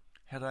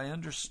 Had I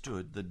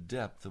understood the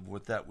depth of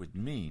what that would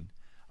mean,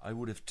 I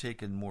would have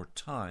taken more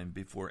time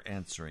before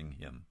answering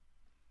him.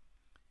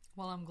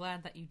 Well, I'm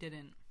glad that you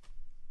didn't.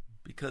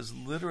 Because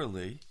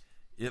literally,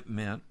 it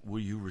meant, will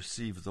you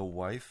receive the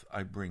wife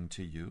I bring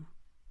to you?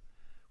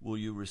 Will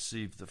you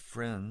receive the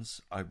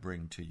friends I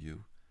bring to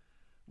you?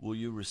 Will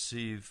you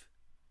receive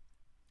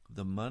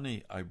the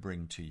money I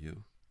bring to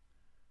you?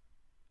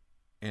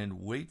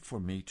 And wait for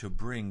me to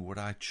bring what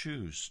I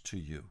choose to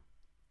you.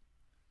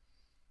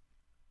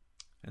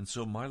 And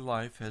so my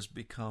life has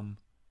become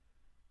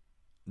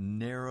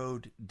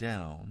narrowed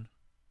down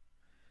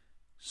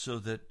so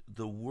that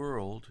the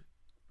world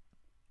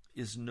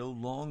is no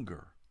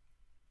longer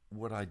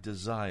what I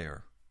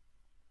desire.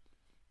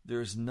 There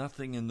is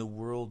nothing in the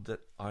world that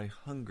I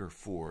hunger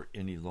for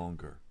any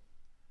longer.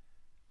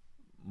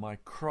 My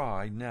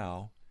cry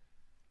now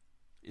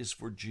is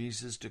for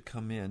Jesus to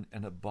come in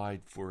and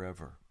abide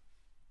forever.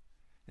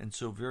 And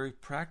so very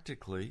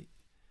practically,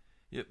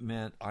 it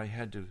meant I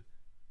had to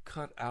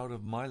cut out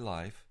of my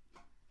life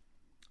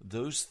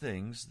those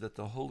things that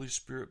the Holy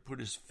Spirit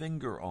put his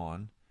finger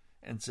on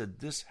and said,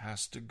 this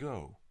has to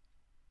go.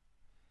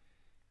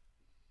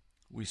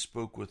 We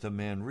spoke with a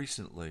man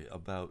recently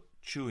about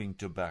chewing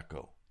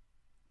tobacco.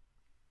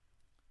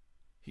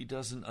 He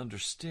doesn't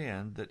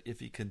understand that if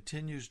he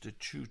continues to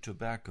chew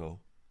tobacco,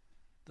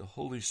 the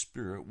Holy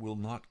Spirit will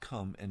not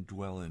come and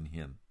dwell in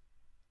him.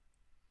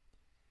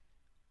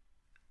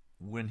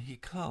 When he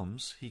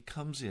comes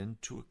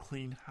into a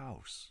clean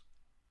house.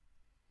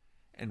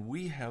 And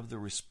we have the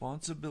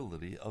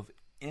responsibility of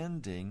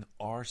ending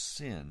our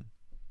sin.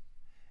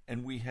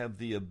 And we have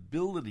the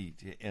ability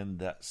to end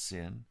that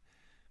sin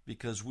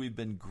because we've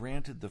been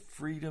granted the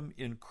freedom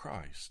in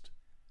Christ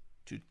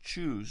to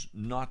choose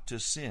not to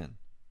sin.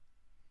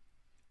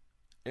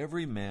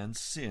 Every man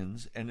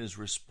sins and is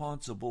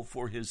responsible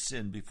for his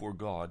sin before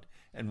God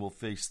and will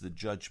face the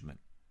judgment.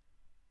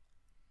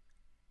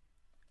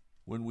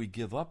 When we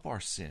give up our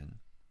sin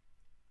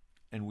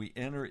and we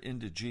enter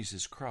into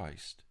Jesus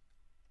Christ,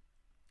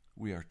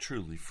 we are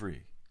truly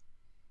free.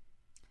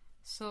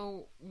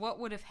 So what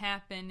would have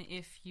happened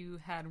if you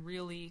had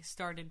really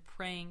started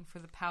praying for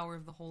the power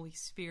of the Holy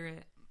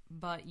Spirit,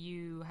 but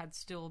you had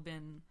still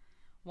been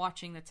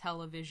watching the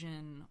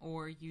television,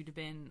 or you'd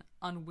been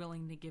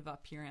unwilling to give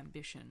up your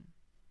ambition?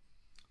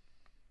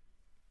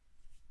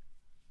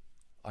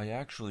 I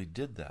actually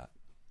did that.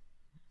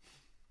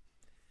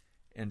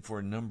 And for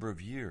a number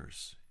of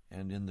years.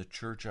 And in the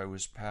church I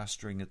was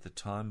pastoring at the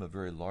time, a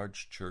very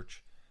large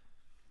church,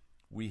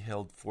 we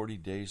held 40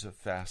 days of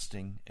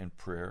fasting and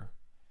prayer,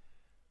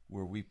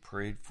 where we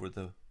prayed for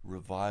the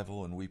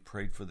revival and we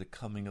prayed for the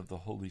coming of the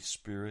Holy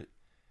Spirit.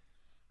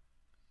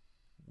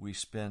 We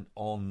spent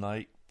all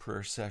night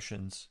prayer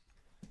sessions.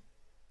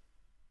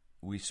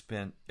 We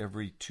spent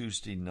every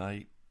Tuesday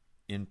night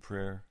in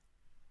prayer.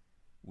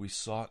 We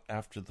sought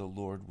after the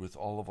Lord with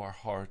all of our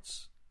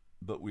hearts,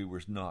 but we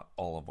were not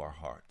all of our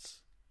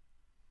hearts.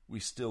 We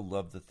still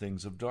loved the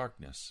things of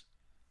darkness.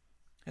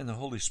 And the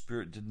Holy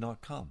Spirit did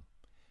not come.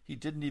 He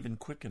didn't even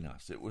quicken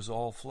us. It was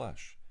all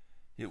flesh.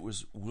 It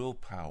was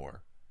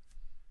willpower.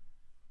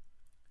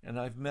 And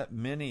I've met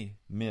many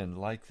men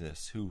like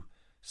this who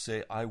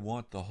say, I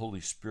want the Holy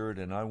Spirit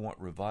and I want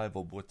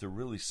revival. But what they're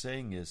really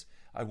saying is,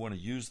 I want to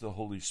use the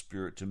Holy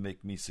Spirit to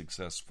make me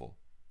successful.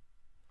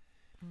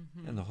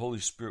 Mm-hmm. And the Holy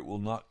Spirit will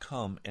not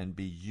come and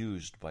be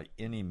used by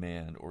any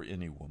man or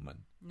any woman.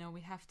 No,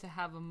 we have to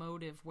have a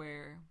motive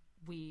where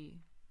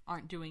we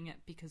aren't doing it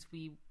because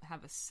we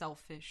have a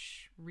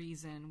selfish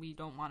reason. We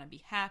don't want to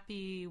be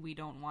happy. We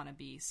don't want to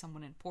be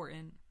someone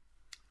important.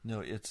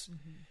 No,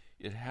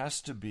 it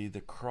has to be the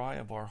cry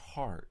of our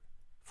heart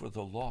for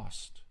the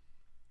lost,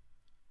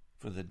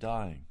 for the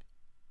dying,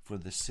 for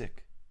the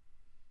sick.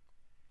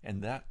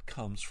 And that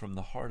comes from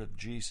the heart of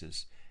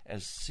Jesus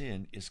as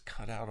sin is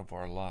cut out of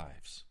our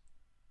lives.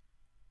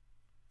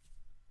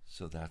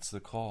 So that's the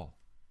call.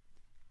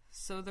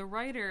 So the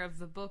writer of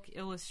the book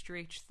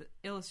illustrates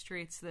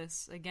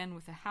this, again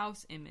with a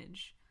house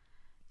image.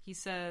 He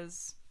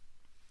says,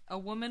 "A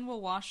woman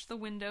will wash the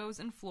windows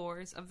and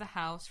floors of the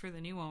house for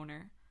the new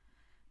owner,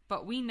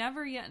 but we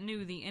never yet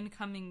knew the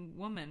incoming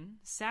woman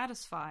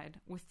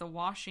satisfied with the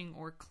washing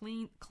or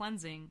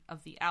cleansing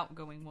of the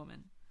outgoing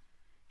woman.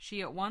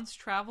 She at once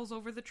travels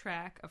over the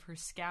track of her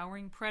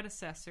scouring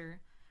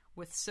predecessor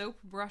with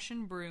soap, brush,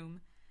 and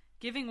broom,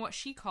 giving what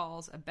she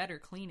calls a better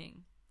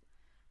cleaning.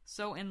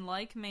 So in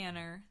like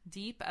manner,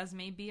 deep as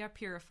may be our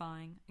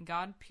purifying,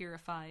 God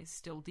purifies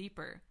still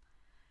deeper.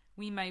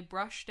 We may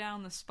brush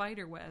down the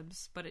spider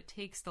webs, but it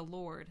takes the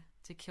Lord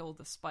to kill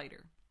the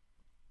spider.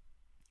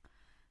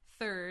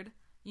 Third,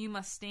 you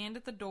must stand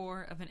at the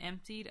door of an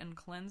emptied and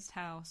cleansed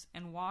house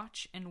and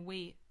watch and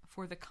wait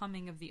for the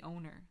coming of the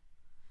owner.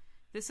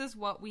 This is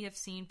what we have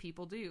seen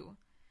people do.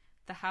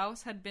 The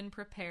house had been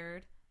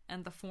prepared,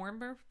 and the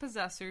former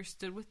possessor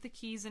stood with the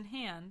keys in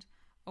hand,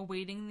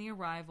 awaiting the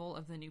arrival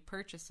of the new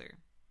purchaser.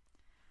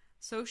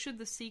 So should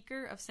the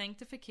seeker of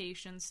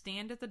sanctification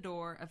stand at the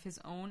door of his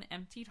own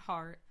emptied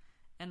heart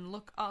and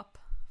look up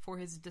for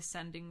his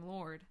descending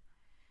Lord.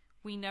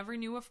 We never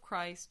knew of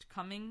Christ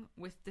coming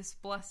with this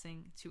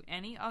blessing to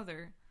any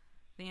other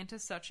than to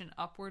such an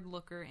upward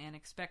looker and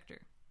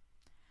expecter.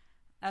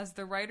 As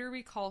the writer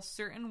recalls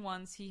certain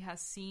ones he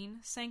has seen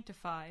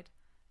sanctified,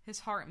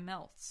 his heart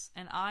melts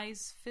and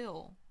eyes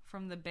fill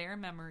from the bare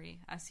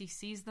memory as he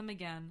sees them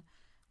again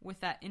with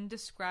that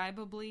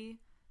indescribably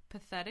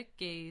pathetic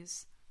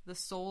gaze, the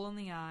soul in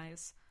the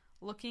eyes,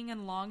 looking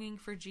and longing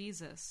for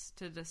Jesus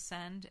to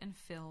descend and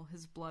fill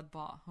his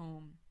blood-bought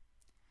home.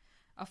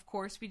 Of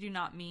course, we do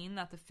not mean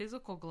that the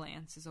physical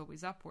glance is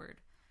always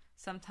upward.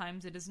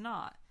 Sometimes it is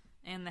not,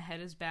 and the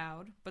head is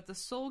bowed, but the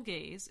soul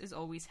gaze is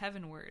always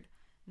heavenward,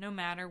 no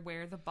matter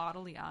where the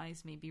bodily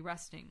eyes may be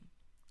resting.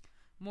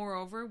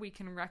 Moreover, we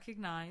can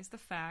recognize the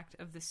fact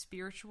of the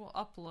spiritual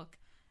uplook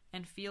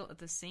and feel at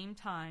the same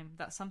time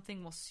that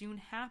something will soon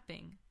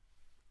happen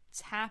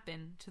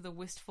to the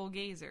wistful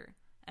gazer,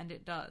 and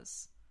it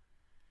does.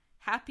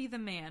 Happy the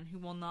man who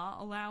will not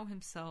allow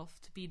himself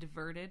to be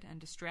diverted and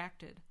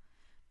distracted,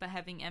 but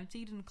having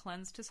emptied and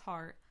cleansed his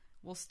heart,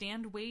 will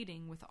stand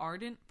waiting with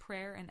ardent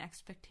prayer and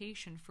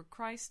expectation for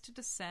Christ to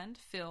descend,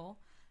 fill,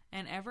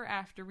 and ever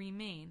after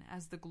remain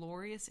as the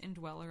glorious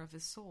indweller of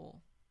his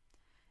soul.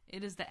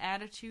 It is the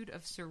attitude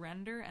of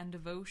surrender and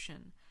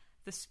devotion,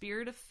 the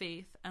spirit of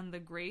faith and the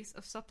grace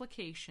of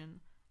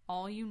supplication,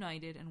 all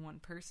united in one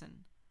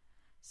person.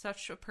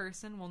 Such a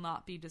person will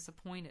not be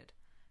disappointed.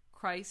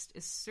 Christ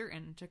is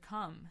certain to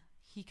come.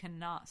 He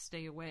cannot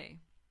stay away.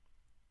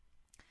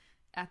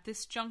 At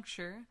this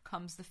juncture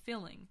comes the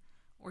filling,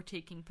 or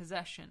taking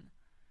possession.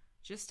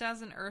 Just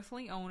as an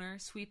earthly owner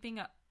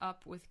sweeping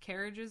up with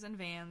carriages and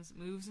vans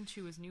moves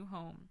into his new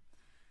home,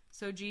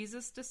 so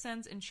Jesus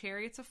descends in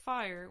chariots of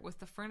fire with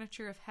the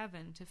furniture of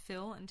heaven to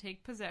fill and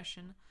take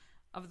possession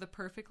of the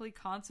perfectly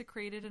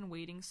consecrated and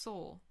waiting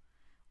soul.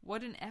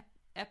 What an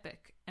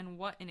epic and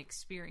what an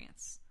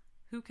experience!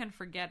 Who can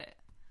forget it?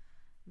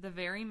 The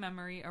very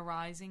memory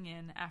arising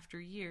in after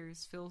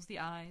years fills the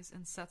eyes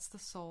and sets the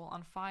soul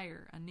on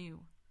fire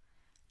anew.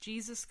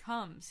 Jesus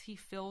comes, he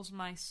fills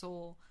my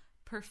soul,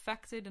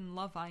 perfected in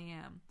love I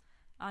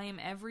am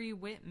every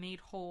whit made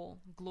whole,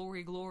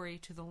 glory, glory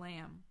to the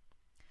Lamb.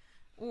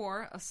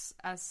 Or,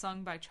 as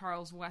sung by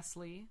Charles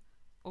Wesley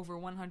over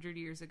 100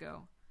 years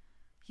ago,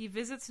 He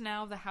visits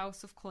now the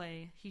house of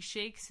clay, he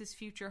shakes his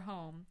future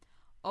home.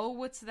 O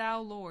wouldst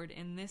thou, Lord,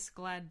 in this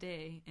glad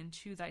day,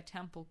 into thy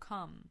temple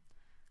come?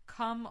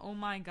 Come, O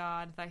my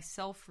God,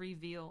 thyself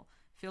reveal,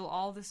 fill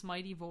all this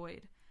mighty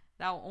void.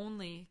 Thou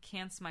only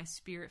canst my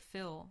spirit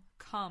fill.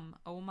 Come,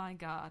 O my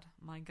God,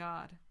 my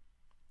God.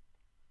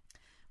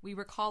 We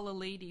recall a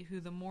lady who,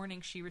 the morning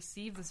she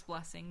received this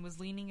blessing, was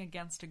leaning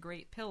against a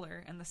great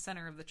pillar in the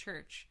center of the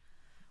church.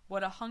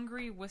 What a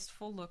hungry,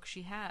 wistful look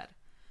she had!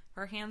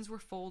 Her hands were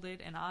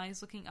folded and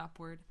eyes looking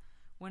upward,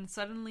 when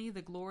suddenly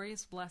the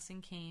glorious blessing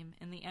came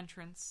in the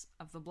entrance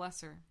of the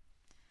blesser.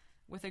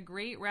 With a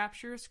great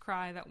rapturous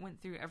cry that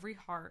went through every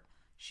heart,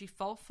 she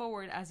fell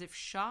forward as if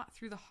shot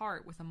through the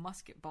heart with a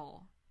musket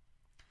ball.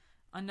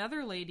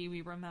 Another lady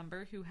we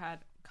remember who had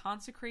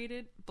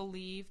consecrated,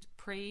 believed,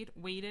 prayed,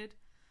 waited,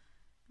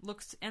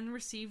 looked and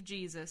received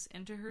Jesus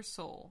into her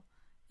soul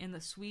in the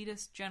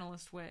sweetest,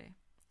 gentlest way.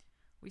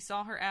 We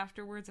saw her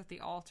afterwards at the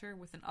altar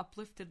with an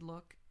uplifted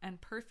look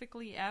and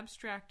perfectly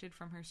abstracted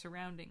from her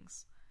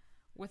surroundings.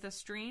 With a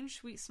strange,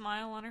 sweet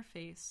smile on her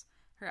face,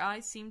 her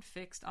eyes seemed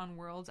fixed on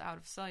worlds out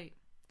of sight.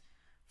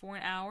 For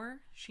an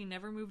hour, she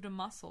never moved a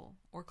muscle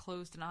or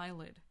closed an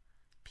eyelid.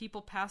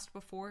 People passed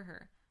before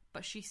her,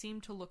 but she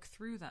seemed to look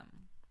through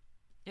them.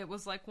 It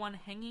was like one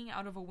hanging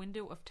out of a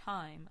window of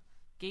time,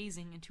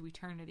 gazing into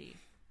eternity.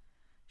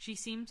 She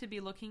seemed to be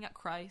looking at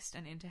Christ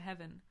and into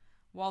heaven,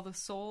 while the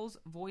soul's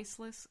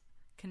voiceless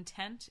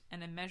content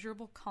and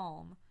immeasurable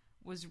calm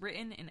was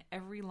written in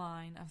every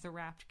line of the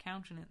rapt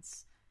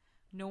countenance.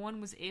 No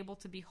one was able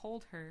to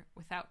behold her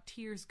without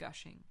tears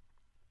gushing.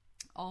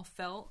 All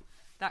felt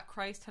that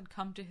Christ had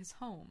come to his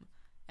home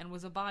and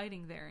was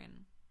abiding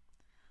therein.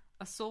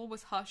 A soul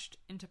was hushed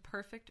into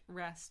perfect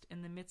rest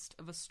in the midst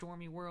of a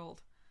stormy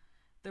world.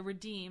 The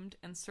redeemed,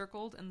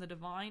 encircled in the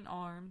divine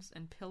arms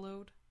and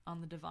pillowed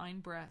on the divine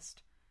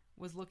breast,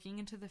 was looking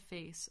into the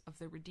face of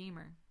the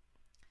Redeemer.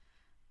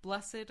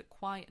 Blessed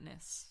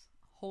quietness,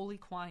 holy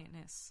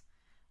quietness,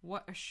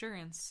 what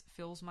assurance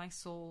fills my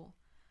soul!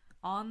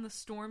 On the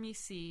stormy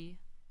sea,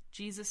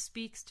 Jesus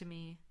speaks to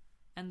me,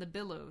 and the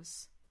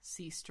billows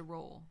cease to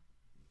roll.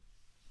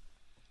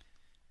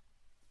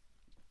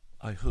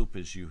 I hope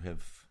as you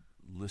have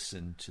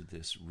listened to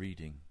this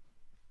reading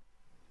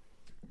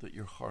that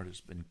your heart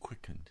has been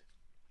quickened,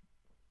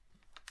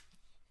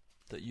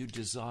 that you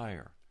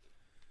desire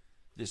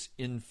this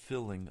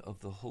infilling of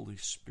the Holy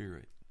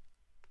Spirit,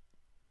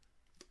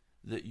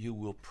 that you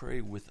will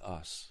pray with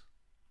us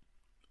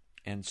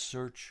and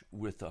search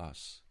with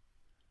us,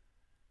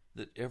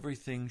 that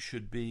everything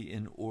should be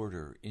in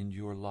order in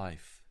your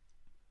life,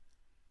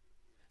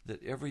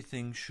 that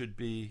everything should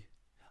be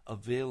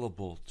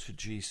available to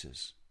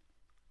Jesus.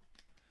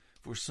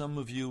 For some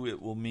of you, it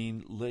will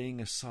mean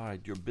laying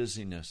aside your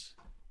busyness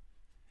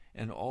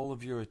and all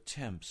of your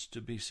attempts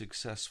to be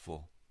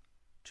successful,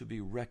 to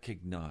be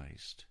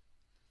recognized,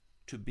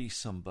 to be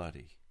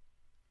somebody.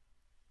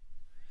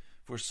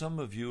 For some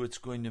of you, it's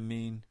going to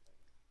mean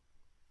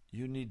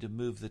you need to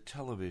move the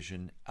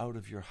television out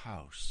of your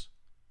house.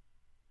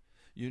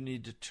 You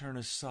need to turn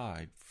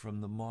aside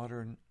from the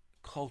modern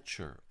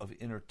culture of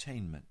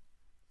entertainment,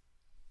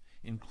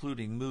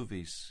 including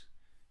movies,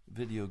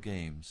 video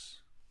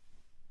games,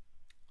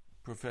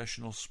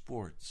 professional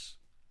sports.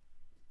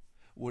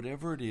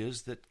 Whatever it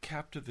is that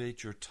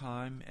captivates your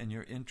time and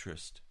your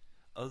interest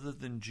other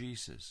than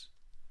Jesus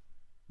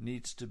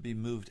needs to be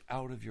moved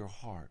out of your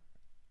heart.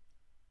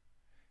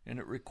 And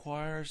it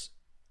requires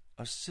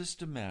a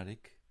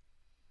systematic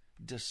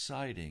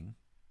deciding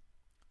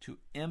to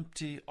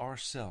empty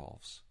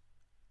ourselves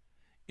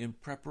in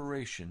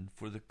preparation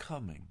for the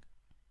coming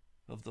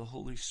of the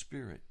Holy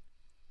Spirit.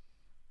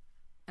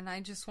 And I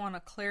just want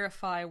to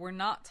clarify, we're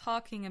not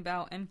talking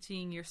about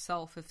emptying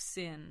yourself of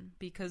sin,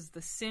 because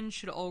the sin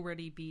should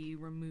already be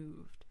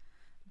removed.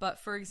 But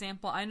for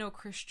example, I know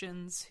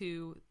Christians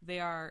who,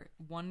 they are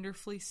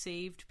wonderfully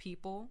saved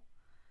people.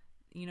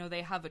 You know,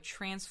 they have a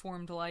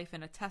transformed life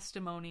and a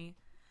testimony,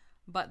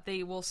 but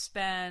they will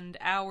spend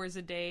hours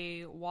a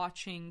day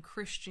watching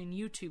Christian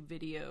YouTube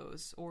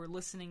videos or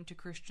listening to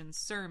Christian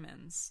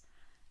sermons.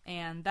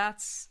 And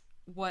that's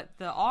what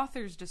the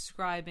author's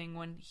describing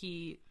when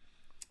he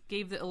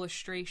gave the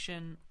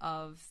illustration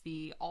of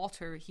the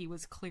altar. He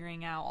was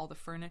clearing out all the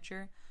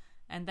furniture,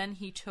 and then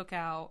he took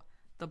out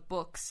the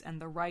books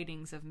and the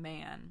writings of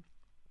man.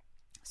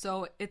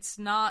 So it's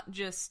not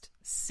just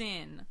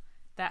sin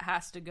that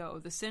has to go.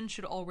 The sin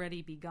should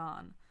already be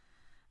gone.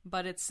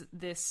 But it's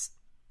this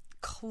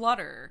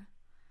clutter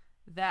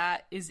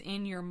that is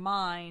in your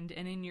mind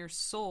and in your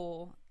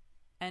soul,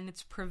 and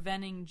it's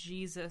preventing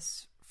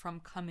Jesus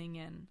from coming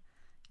in.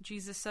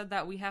 Jesus said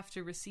that we have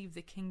to receive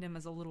the kingdom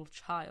as a little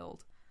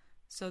child.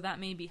 So that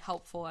may be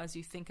helpful as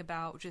you think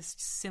about just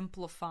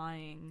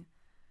simplifying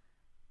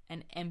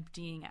and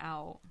emptying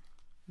out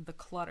the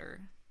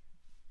clutter.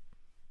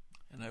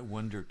 And I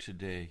wonder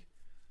today,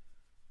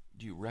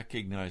 do you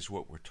recognize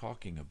what we're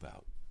talking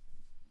about?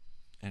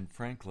 And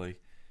frankly,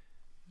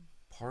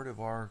 part of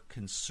our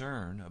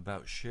concern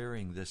about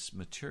sharing this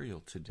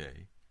material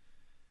today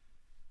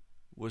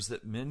was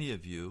that many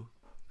of you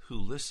who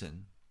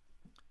listen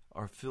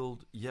are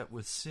filled yet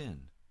with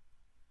sin.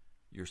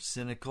 You're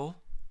cynical,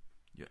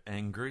 you're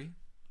angry,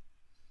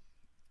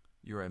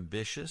 you're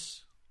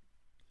ambitious,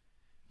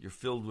 you're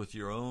filled with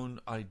your own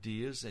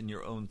ideas and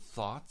your own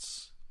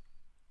thoughts.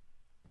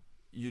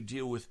 You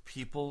deal with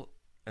people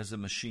as a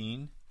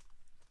machine.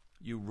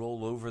 You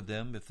roll over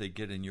them if they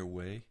get in your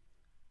way.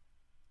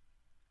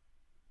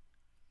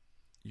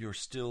 You're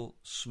still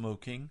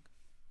smoking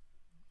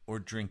or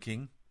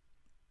drinking.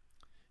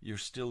 You're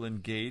still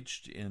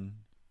engaged in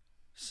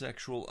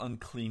sexual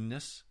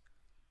uncleanness.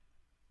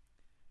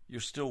 You're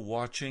still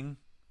watching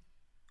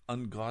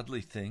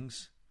ungodly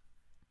things.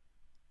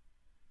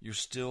 You're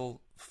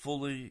still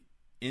fully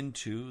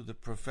into the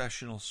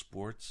professional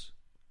sports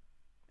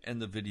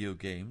and the video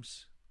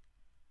games.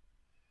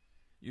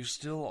 You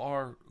still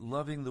are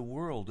loving the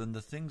world and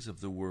the things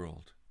of the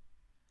world.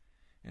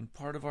 And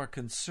part of our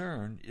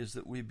concern is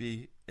that we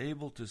be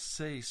able to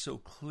say so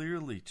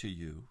clearly to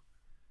you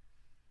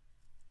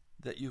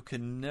that you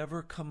can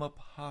never come up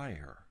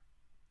higher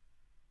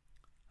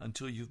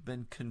until you've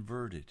been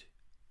converted.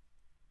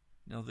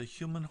 Now, the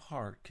human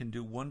heart can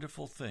do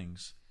wonderful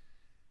things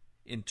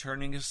in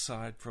turning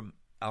aside from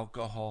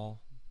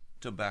alcohol,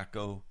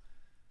 tobacco,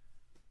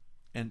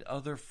 and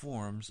other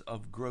forms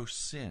of gross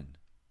sin.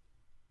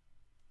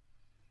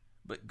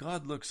 But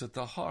God looks at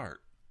the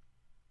heart.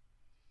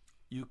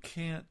 You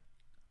can't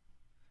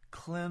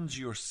cleanse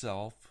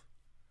yourself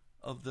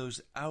of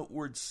those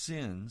outward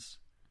sins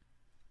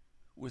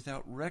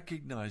without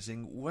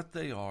recognizing what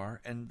they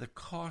are and the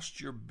cost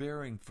you're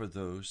bearing for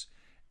those,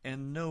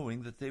 and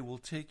knowing that they will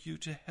take you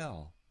to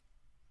hell.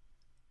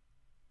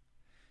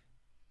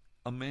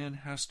 A man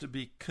has to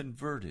be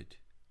converted,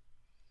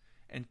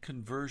 and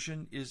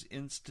conversion is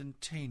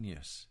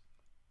instantaneous.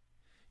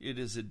 It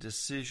is a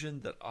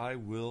decision that I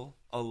will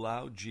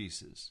allow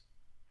Jesus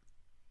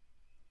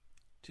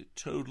to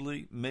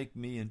totally make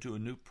me into a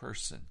new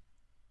person.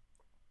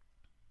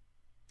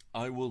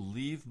 I will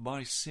leave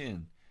my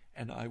sin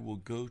and I will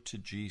go to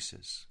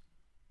Jesus.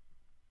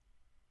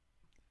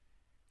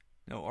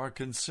 Now, our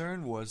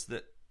concern was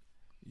that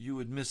you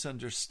would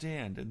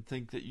misunderstand and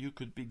think that you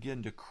could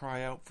begin to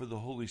cry out for the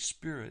Holy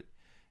Spirit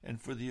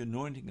and for the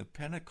anointing of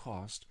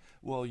Pentecost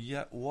while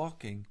yet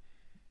walking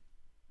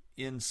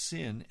in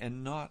sin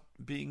and not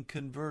being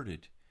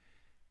converted.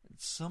 And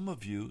some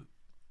of you,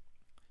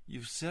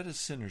 you've said a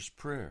sinner's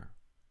prayer,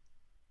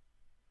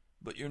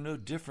 but you're no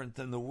different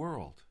than the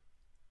world.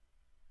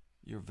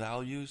 Your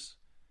values,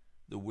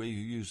 the way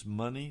you use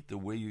money, the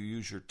way you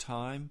use your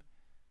time,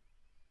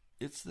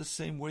 it's the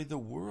same way the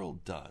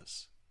world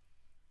does.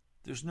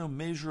 There's no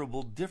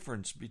measurable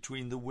difference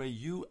between the way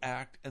you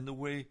act and the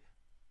way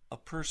a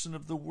person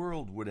of the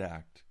world would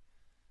act.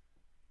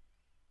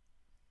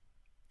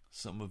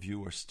 Some of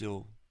you are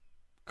still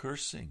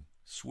cursing,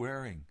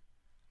 swearing.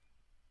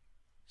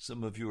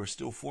 Some of you are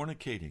still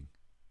fornicating.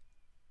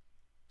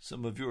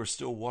 Some of you are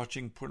still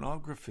watching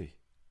pornography.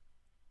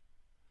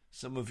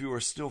 Some of you are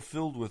still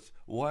filled with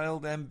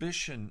wild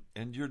ambition,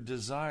 and your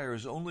desire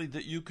is only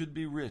that you could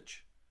be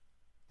rich,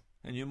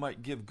 and you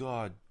might give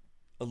God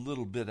a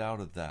little bit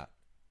out of that.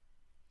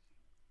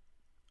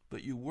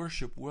 But you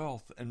worship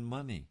wealth and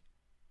money.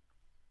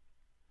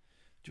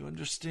 Do you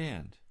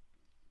understand?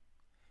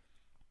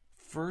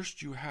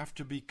 First, you have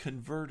to be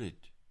converted.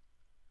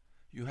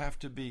 You have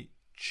to be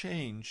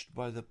changed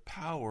by the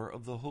power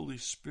of the Holy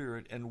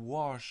Spirit and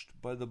washed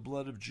by the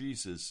blood of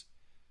Jesus.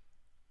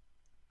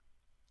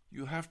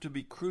 You have to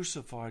be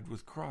crucified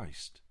with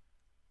Christ.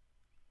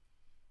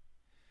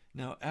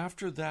 Now,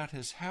 after that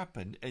has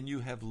happened and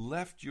you have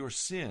left your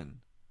sin,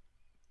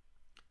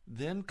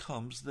 then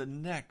comes the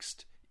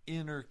next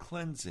inner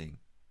cleansing,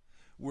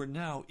 where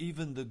now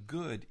even the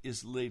good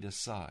is laid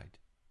aside,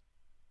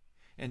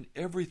 and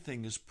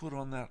everything is put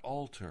on that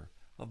altar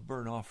of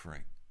burnt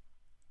offering.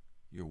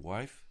 Your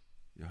wife,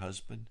 your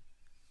husband,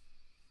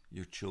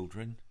 your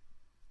children,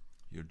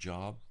 your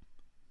job,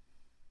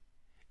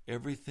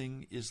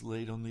 everything is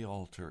laid on the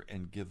altar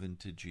and given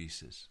to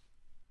Jesus.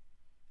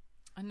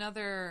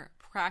 Another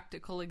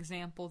practical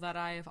example that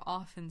I have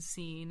often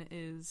seen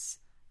is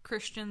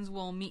Christians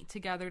will meet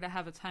together to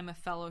have a time of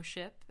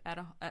fellowship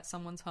at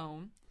someone's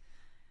home,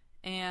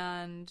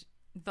 and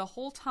the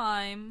whole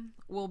time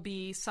will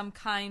be some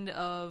kind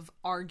of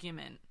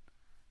argument.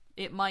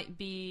 It might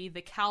be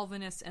the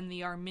Calvinists and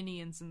the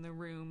Arminians in the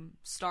room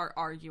start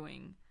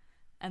arguing,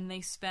 and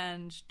they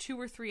spend 2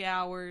 or 3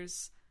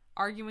 hours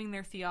arguing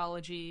their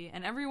theology,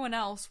 and everyone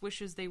else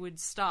wishes they would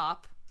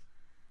stop,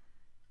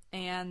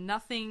 and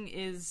nothing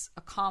is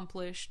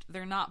accomplished.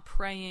 They're not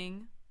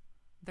praying.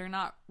 They're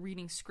not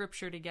reading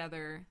scripture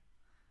together.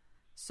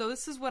 So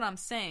this is what I'm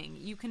saying.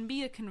 You can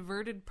be a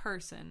converted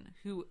person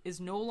who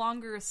is no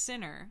longer a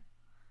sinner,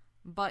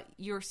 but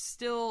you're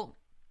still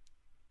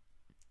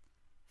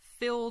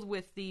filled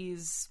with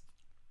these,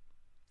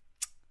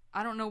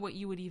 I don't know what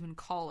you would even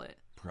call it.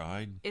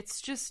 Pride.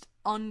 It's just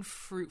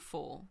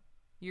unfruitful.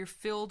 You're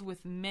filled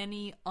with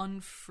many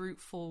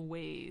unfruitful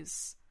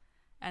ways.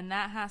 And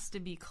that has to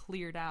be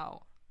cleared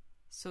out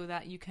so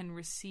that you can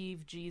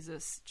receive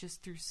Jesus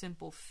just through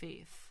simple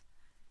faith.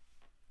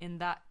 in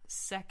that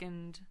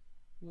second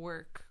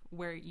work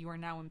where you are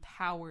now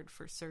empowered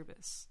for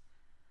service.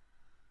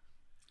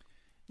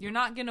 You're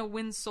not going to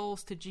win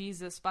souls to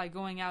Jesus by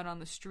going out on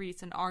the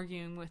streets and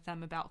arguing with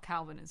them about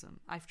Calvinism.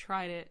 I've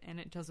tried it and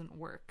it doesn't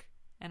work,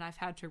 and I've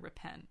had to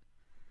repent.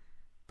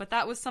 But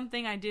that was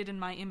something I did in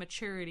my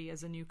immaturity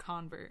as a new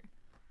convert.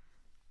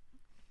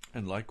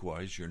 And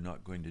likewise, you're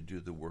not going to do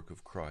the work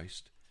of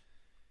Christ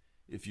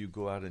if you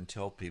go out and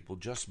tell people,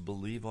 just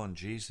believe on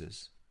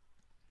Jesus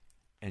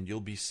and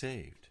you'll be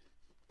saved.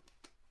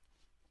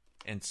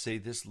 And say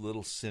this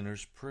little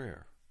sinner's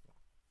prayer.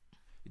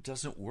 It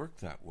doesn't work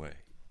that way.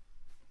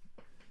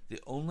 The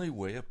only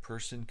way a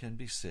person can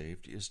be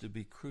saved is to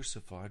be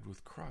crucified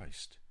with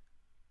Christ.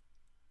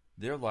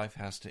 Their life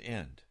has to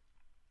end.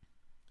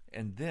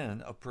 And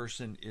then a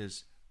person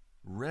is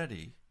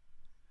ready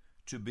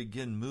to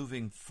begin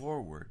moving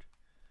forward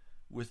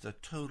with a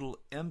total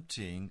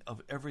emptying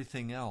of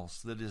everything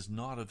else that is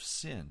not of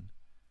sin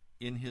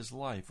in his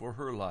life or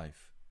her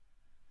life,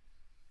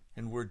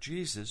 and where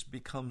Jesus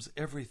becomes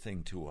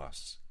everything to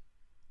us.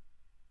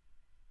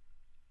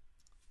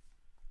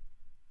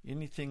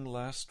 Anything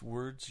last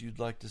words you'd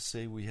like to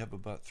say? We have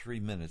about 3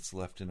 minutes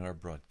left in our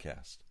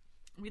broadcast.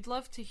 We'd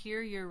love to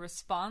hear your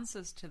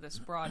responses to this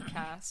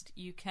broadcast.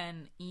 You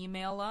can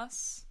email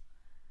us.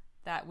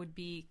 That would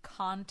be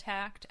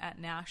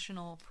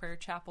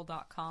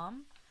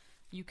contact@nationalprayerchapel.com.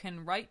 You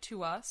can write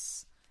to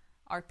us.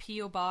 Our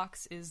P.O.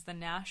 Box is the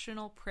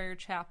National Prayer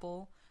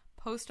Chapel,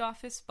 Post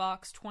Office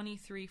Box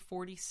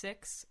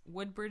 2346,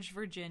 Woodbridge,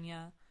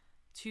 Virginia,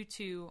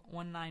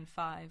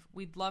 22195.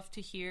 We'd love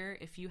to hear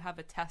if you have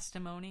a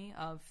testimony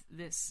of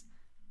this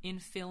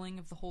infilling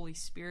of the Holy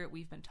Spirit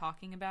we've been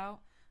talking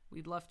about.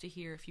 We'd love to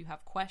hear if you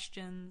have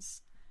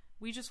questions.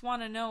 We just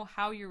want to know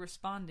how you're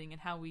responding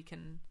and how we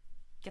can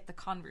get the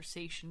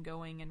conversation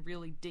going and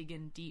really dig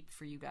in deep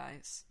for you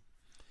guys.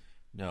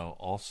 Now,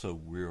 also,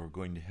 we're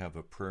going to have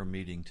a prayer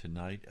meeting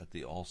tonight at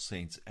the All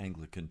Saints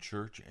Anglican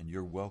Church, and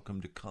you're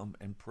welcome to come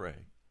and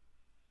pray.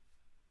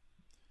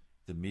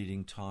 The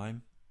meeting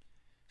time,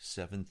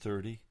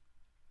 7:30,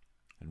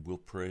 and we'll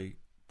pray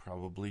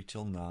probably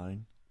till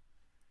 9.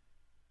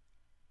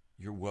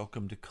 You're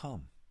welcome to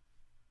come.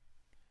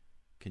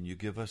 Can you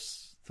give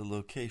us the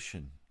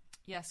location?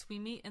 Yes, we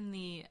meet in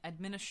the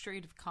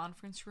administrative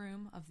conference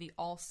room of the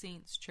All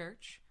Saints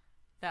Church.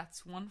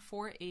 That's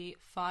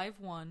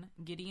 14851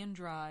 Gideon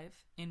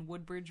Drive in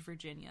Woodbridge,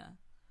 Virginia.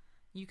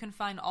 You can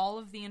find all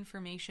of the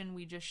information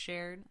we just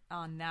shared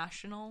on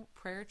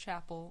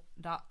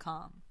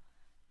nationalprayerchapel.com.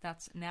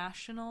 That's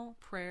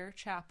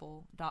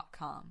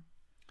nationalprayerchapel.com.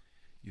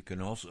 You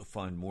can also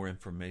find more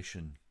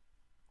information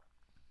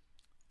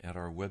at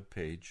our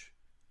webpage,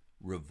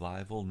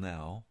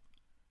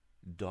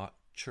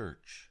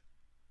 revivalnow.church.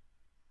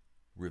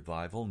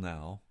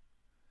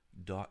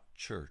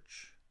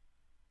 revivalnow.church.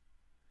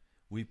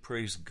 We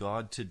praise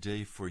God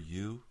today for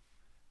you.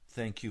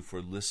 Thank you for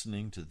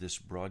listening to this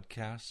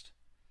broadcast.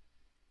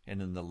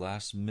 And in the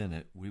last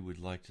minute, we would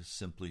like to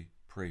simply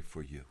pray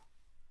for you.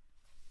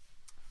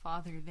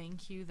 Father,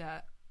 thank you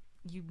that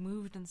you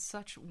moved in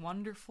such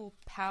wonderful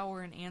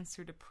power and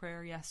answer to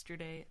prayer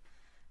yesterday,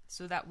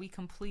 so that we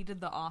completed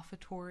the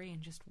offertory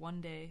in just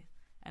one day,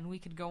 and we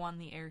could go on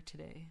the air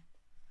today.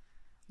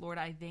 Lord,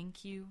 I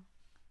thank you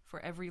for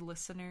every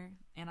listener,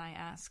 and I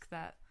ask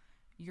that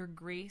your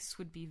grace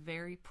would be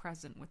very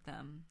present with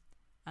them,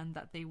 and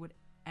that they would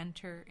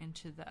enter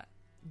into that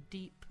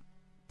deep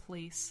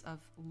place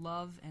of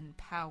love and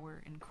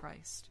power in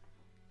Christ.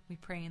 We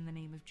pray in the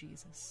name of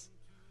Jesus.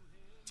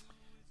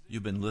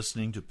 You've been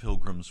listening to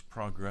Pilgrim's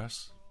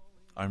Progress.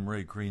 I'm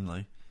Ray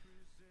Greenley,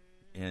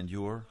 and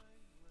you're?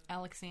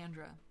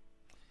 Alexandra.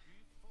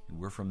 And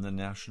we're from the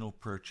National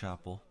Prayer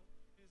Chapel.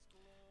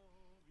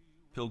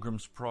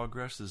 Pilgrim's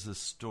Progress is the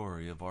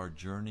story of our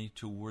journey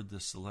toward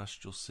the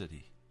celestial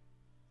city.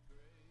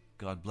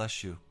 God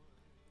bless you.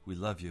 We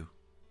love you.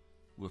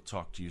 We'll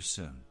talk to you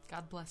soon.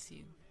 God bless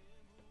you.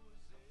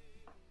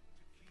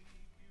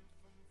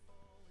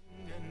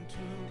 And to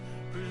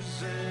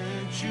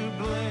present you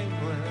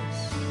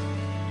blameless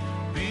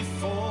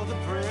before the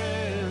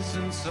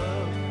presence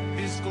of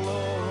His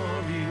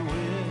glory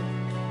with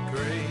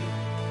great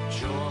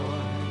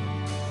joy,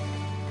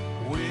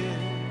 with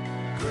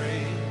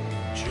great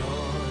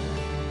joy.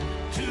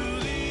 To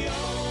the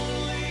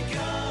only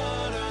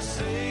God, our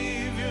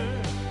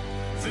Savior,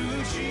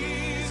 through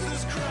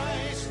Jesus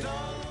Christ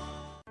our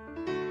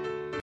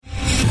Lord.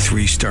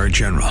 3-star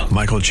General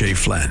Michael J.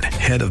 Flynn,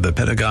 head of the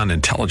Pentagon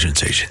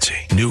Intelligence Agency,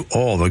 knew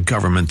all the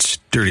government's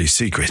dirty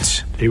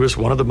secrets. He was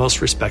one of the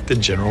most respected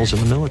generals in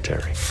the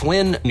military.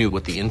 Flynn knew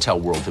what the intel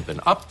world had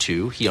been up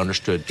to. He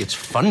understood its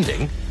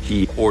funding.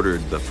 He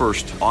ordered the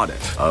first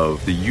audit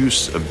of the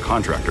use of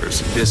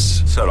contractors.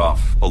 This set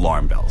off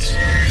alarm bells.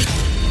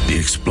 The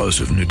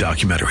explosive new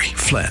documentary,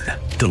 Flynn,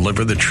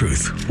 Deliver the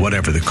Truth,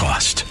 Whatever the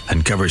Cost,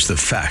 uncovers the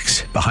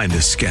facts behind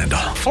this scandal.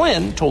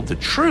 Flynn told the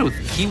truth.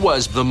 He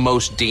was the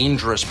most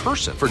dangerous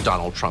person for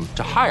Donald Trump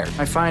to hire.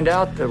 I find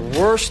out the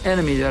worst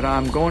enemy that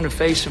I'm going to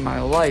face in my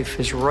life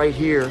is right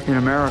here in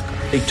America.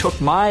 They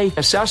took my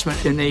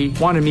assessment and they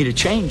wanted me to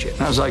change it.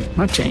 And I was like, I'm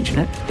not changing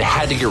it. They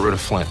had to get rid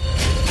of Flynn.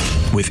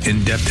 With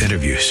in-depth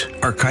interviews,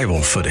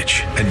 archival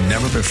footage, and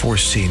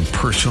never-before-seen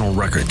personal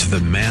records of the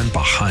man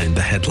behind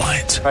the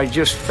headlines. I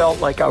just felt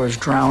like I was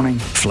drowning.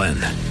 Flynn,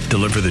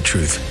 Deliver the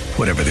Truth,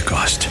 Whatever the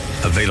Cost.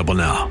 Available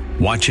now.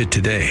 Watch it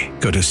today.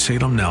 Go to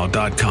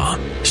salemnow.com.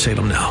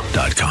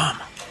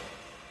 salemnow.com.